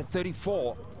 make that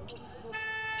 34.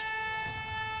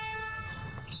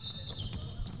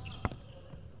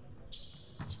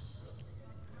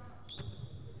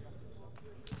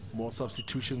 More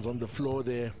substitutions on the floor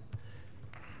there,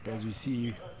 as we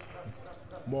see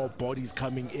more bodies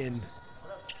coming in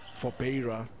for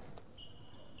Beira.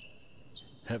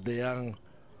 Have the young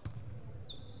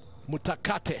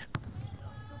Mutakate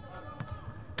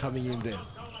coming in there.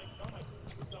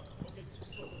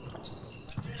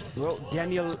 Well,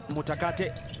 Daniel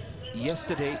Mutakate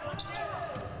yesterday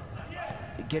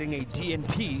getting a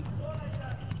DNP,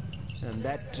 and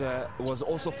that was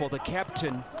also for the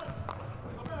captain,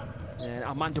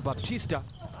 Armando Baptista,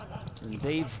 and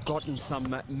they've gotten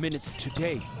some minutes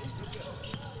today.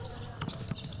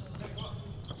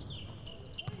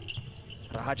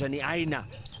 Rahajani Aina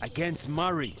against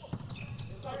Murray.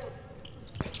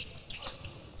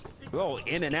 Well,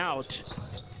 in and out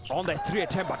on that three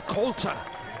attempt, but Coulter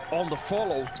on the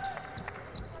follow.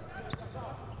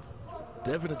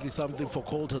 Definitely something for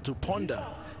Coulter to ponder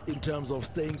in terms of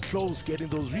staying close, getting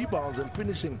those rebounds and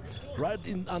finishing right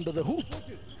in under the hoop.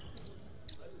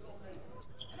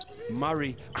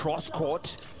 Murray cross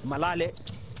court, Malale.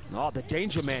 Oh, the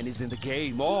danger man is in the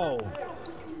game. Oh,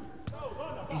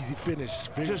 easy finish,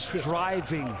 very just crisp,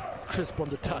 driving crisp on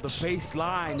the touch, on the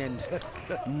baseline,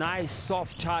 and nice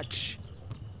soft touch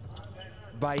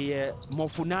by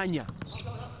Mofunanya.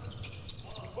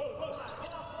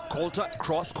 Coulter,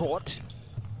 cross court.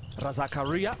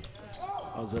 Razakaria.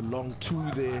 That was a long two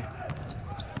there.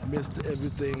 Missed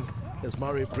everything as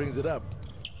Murray brings it up.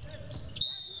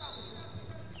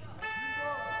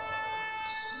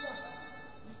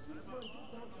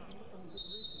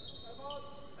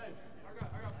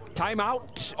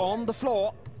 Timeout on the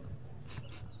floor.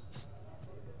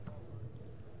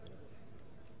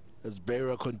 As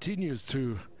Beira continues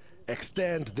to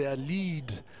extend their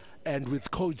lead, and with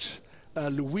Coach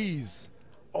Luis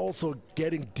also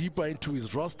getting deeper into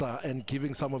his roster and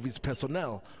giving some of his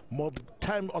personnel more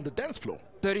time on the dance floor.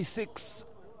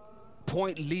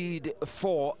 36-point lead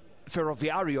for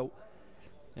Ferroviario,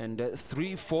 and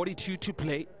 3:42 to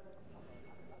play.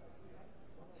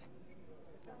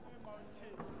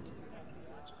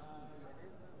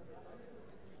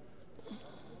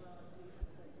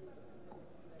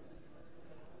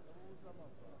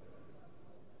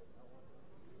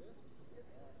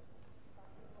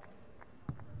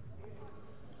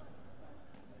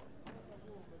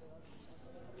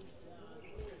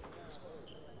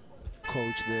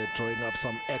 Coach there drawing up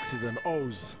some X's and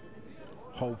O's,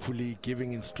 hopefully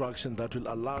giving instruction that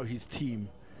will allow his team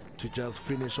to just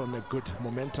finish on a good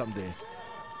momentum there.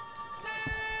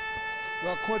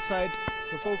 Well, courtside,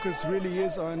 the focus really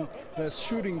is on the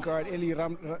shooting guard,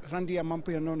 Randia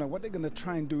Mampianona. What they're going to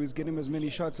try and do is get him as many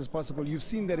shots as possible. You've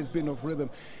seen that he's been off rhythm,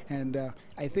 and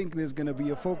I think there's going to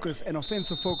be a focus, an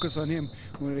offensive focus on him.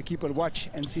 We're going to keep a watch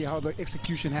and see how the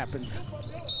execution happens.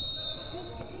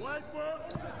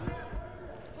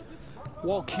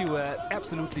 Well, Q,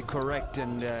 absolutely correct,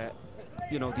 and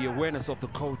you know, the awareness of the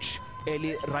coach,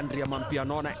 Eli Randria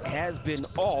Mampianona, has been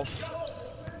off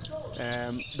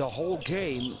the whole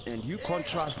game, and you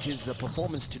contrast his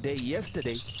performance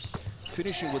yesterday,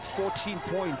 finishing with 14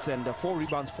 points and 4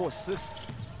 rebounds, 4 assists,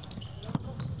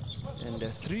 and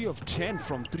 3 of 10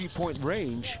 from three-point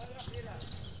range.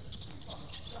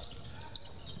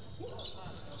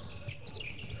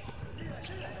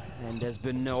 And has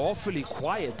been awfully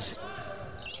quiet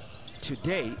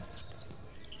today.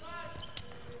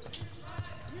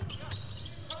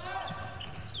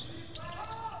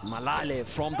 Malale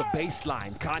from the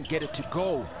baseline, can't get it to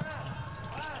go.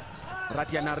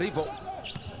 Ratianarivo.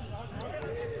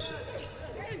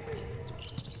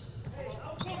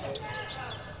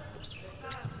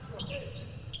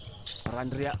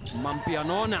 Randria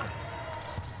Mampianona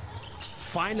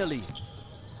finally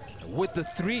with the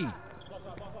 3.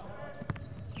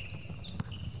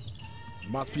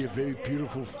 Must be a very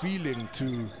beautiful feeling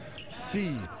to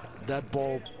see that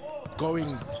ball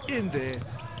going in there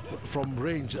from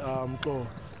range.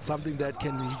 Something that he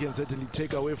can certainly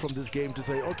take away from this game to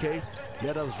say, okay,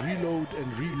 let us reload and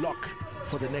relock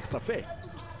for the next affair.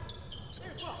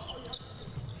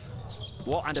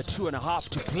 Well, under 2.5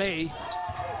 to play.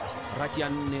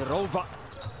 Ratianirova.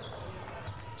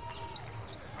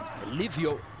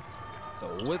 Livio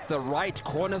with the right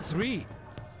corner 3.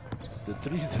 The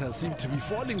threes seem to be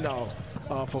falling now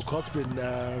for Cospin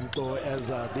as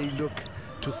they look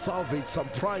to salvage some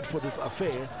pride for this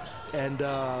affair, and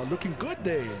looking good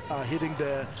there, hitting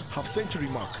the half-century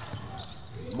mark.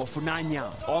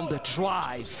 Mofunanya on the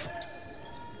drive,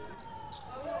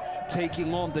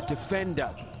 taking on the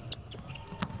defender.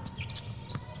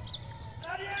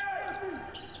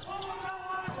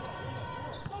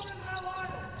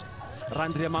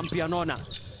 Randria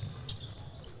Mampianona.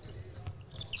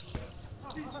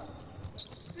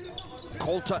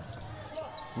 Coulter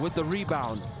with the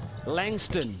rebound.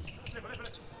 Langston.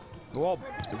 Well,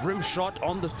 rim shot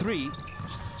on the 3.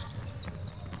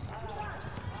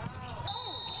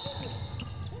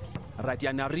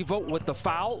 Ratianarivo with the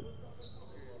foul.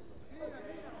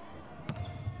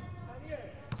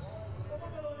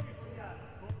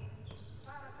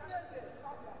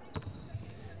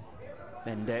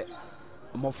 And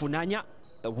Mofunanya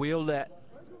will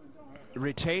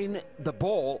retain the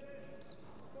ball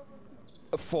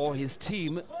for his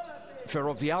team,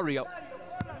 Ferroviario.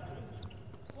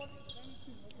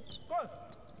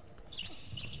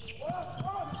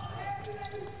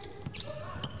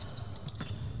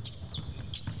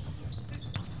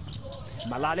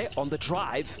 Malale on the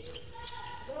drive.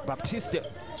 Baptiste.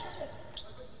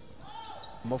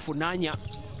 Mofunanya.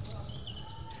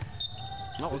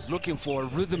 I was looking for a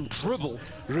rhythm dribble,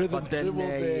 but then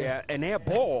an air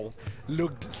ball.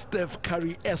 Looked Steph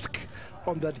Curry-esque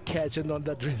on that catch and on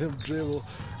that rhythm dribble,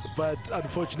 but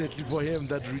unfortunately for him,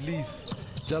 that release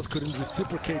just couldn't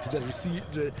reciprocate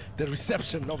the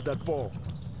reception of that ball.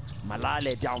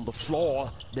 Malale down the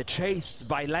floor, the chase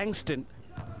by Langston.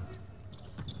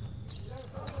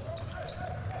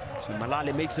 And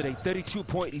Malale makes it a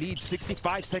 32-point lead,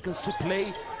 65 seconds to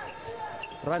play.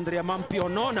 Randria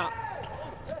Mampionona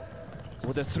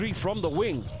with a 3 from the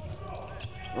wing.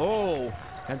 Oh,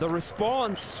 and the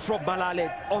response from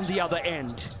Malale on the other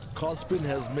end. Cospin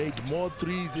has made more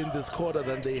threes in this quarter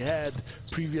than they had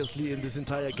previously in this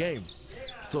entire game.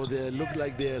 So they look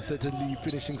like they're certainly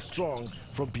finishing strong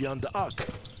from beyond the arc.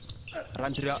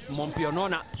 Randria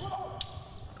Mampionona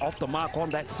off the mark on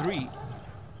that 3.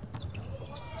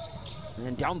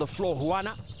 And down the floor,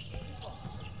 Juana.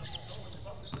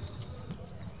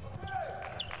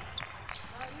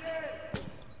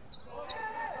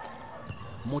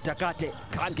 Mutakate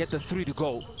can't get the 3 to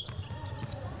go.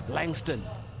 Langston,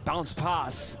 bounce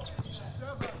pass.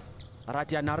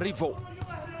 Ratianarivo.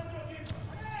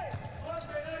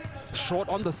 Short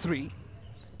on the 3.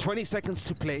 20 seconds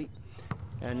to play.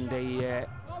 And a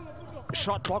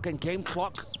shot clock and game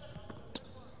clock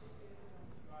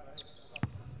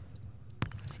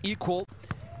equal.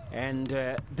 And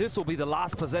this will be the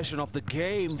last possession of the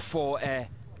game for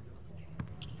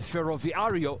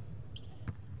Ferroviario.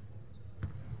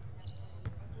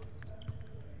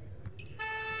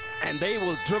 And they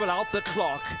will dribble out the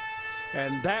clock,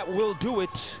 and that will do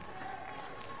it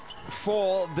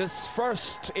for this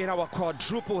first in our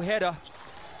quadruple header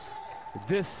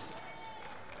this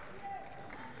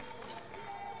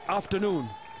afternoon.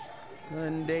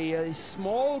 And a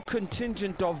small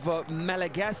contingent of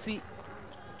Malagasy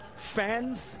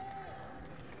fans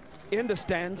in the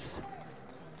stands,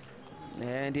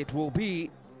 and it will be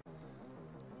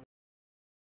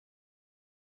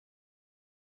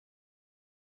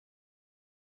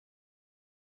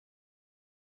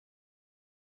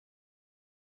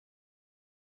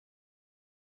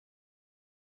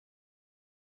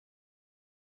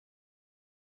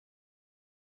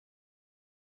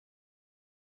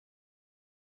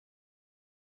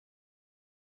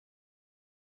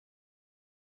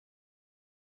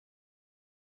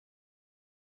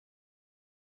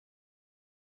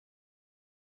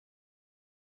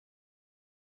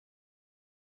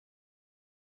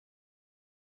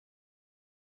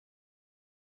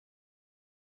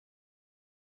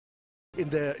in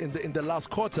the last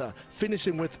quarter,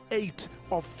 finishing with 8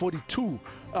 of 42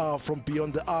 from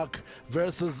beyond the arc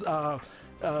versus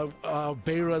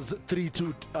Beira's 3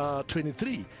 to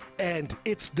 23. And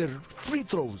it's the free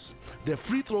throws. The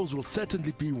free throws will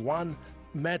certainly be one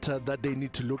matter that they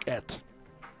need to look at.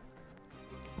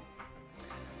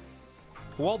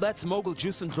 Well, that's Mogul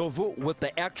Juice and Ndlovu with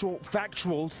the actual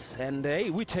factuals. And hey,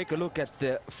 we take a look at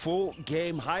the full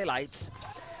game highlights.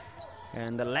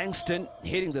 And Langston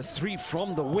hitting the 3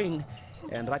 from the wing.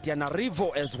 And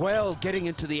Ratianarivo as well getting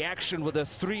into the action with a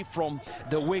 3 from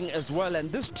the wing as well. And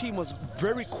this team was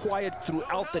very quiet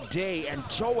throughout the day. And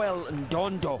Joel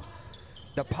Ndondo,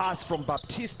 the pass from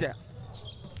Baptista.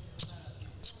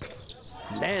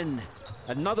 Then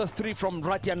another 3 from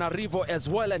Ratianarivo as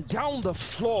well. And down the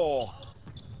floor,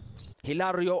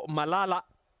 Hilario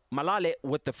Malale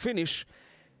with the finish.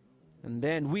 And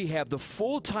then we have the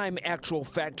full-time actual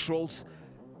factuals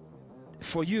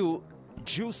for you.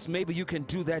 Juice, maybe you can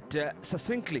do that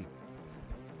succinctly.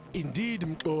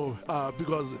 Indeed,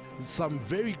 because some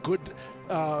very good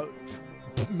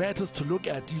matters to look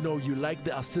at. You know, you like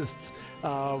the assists,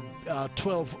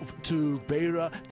 12 to Beira,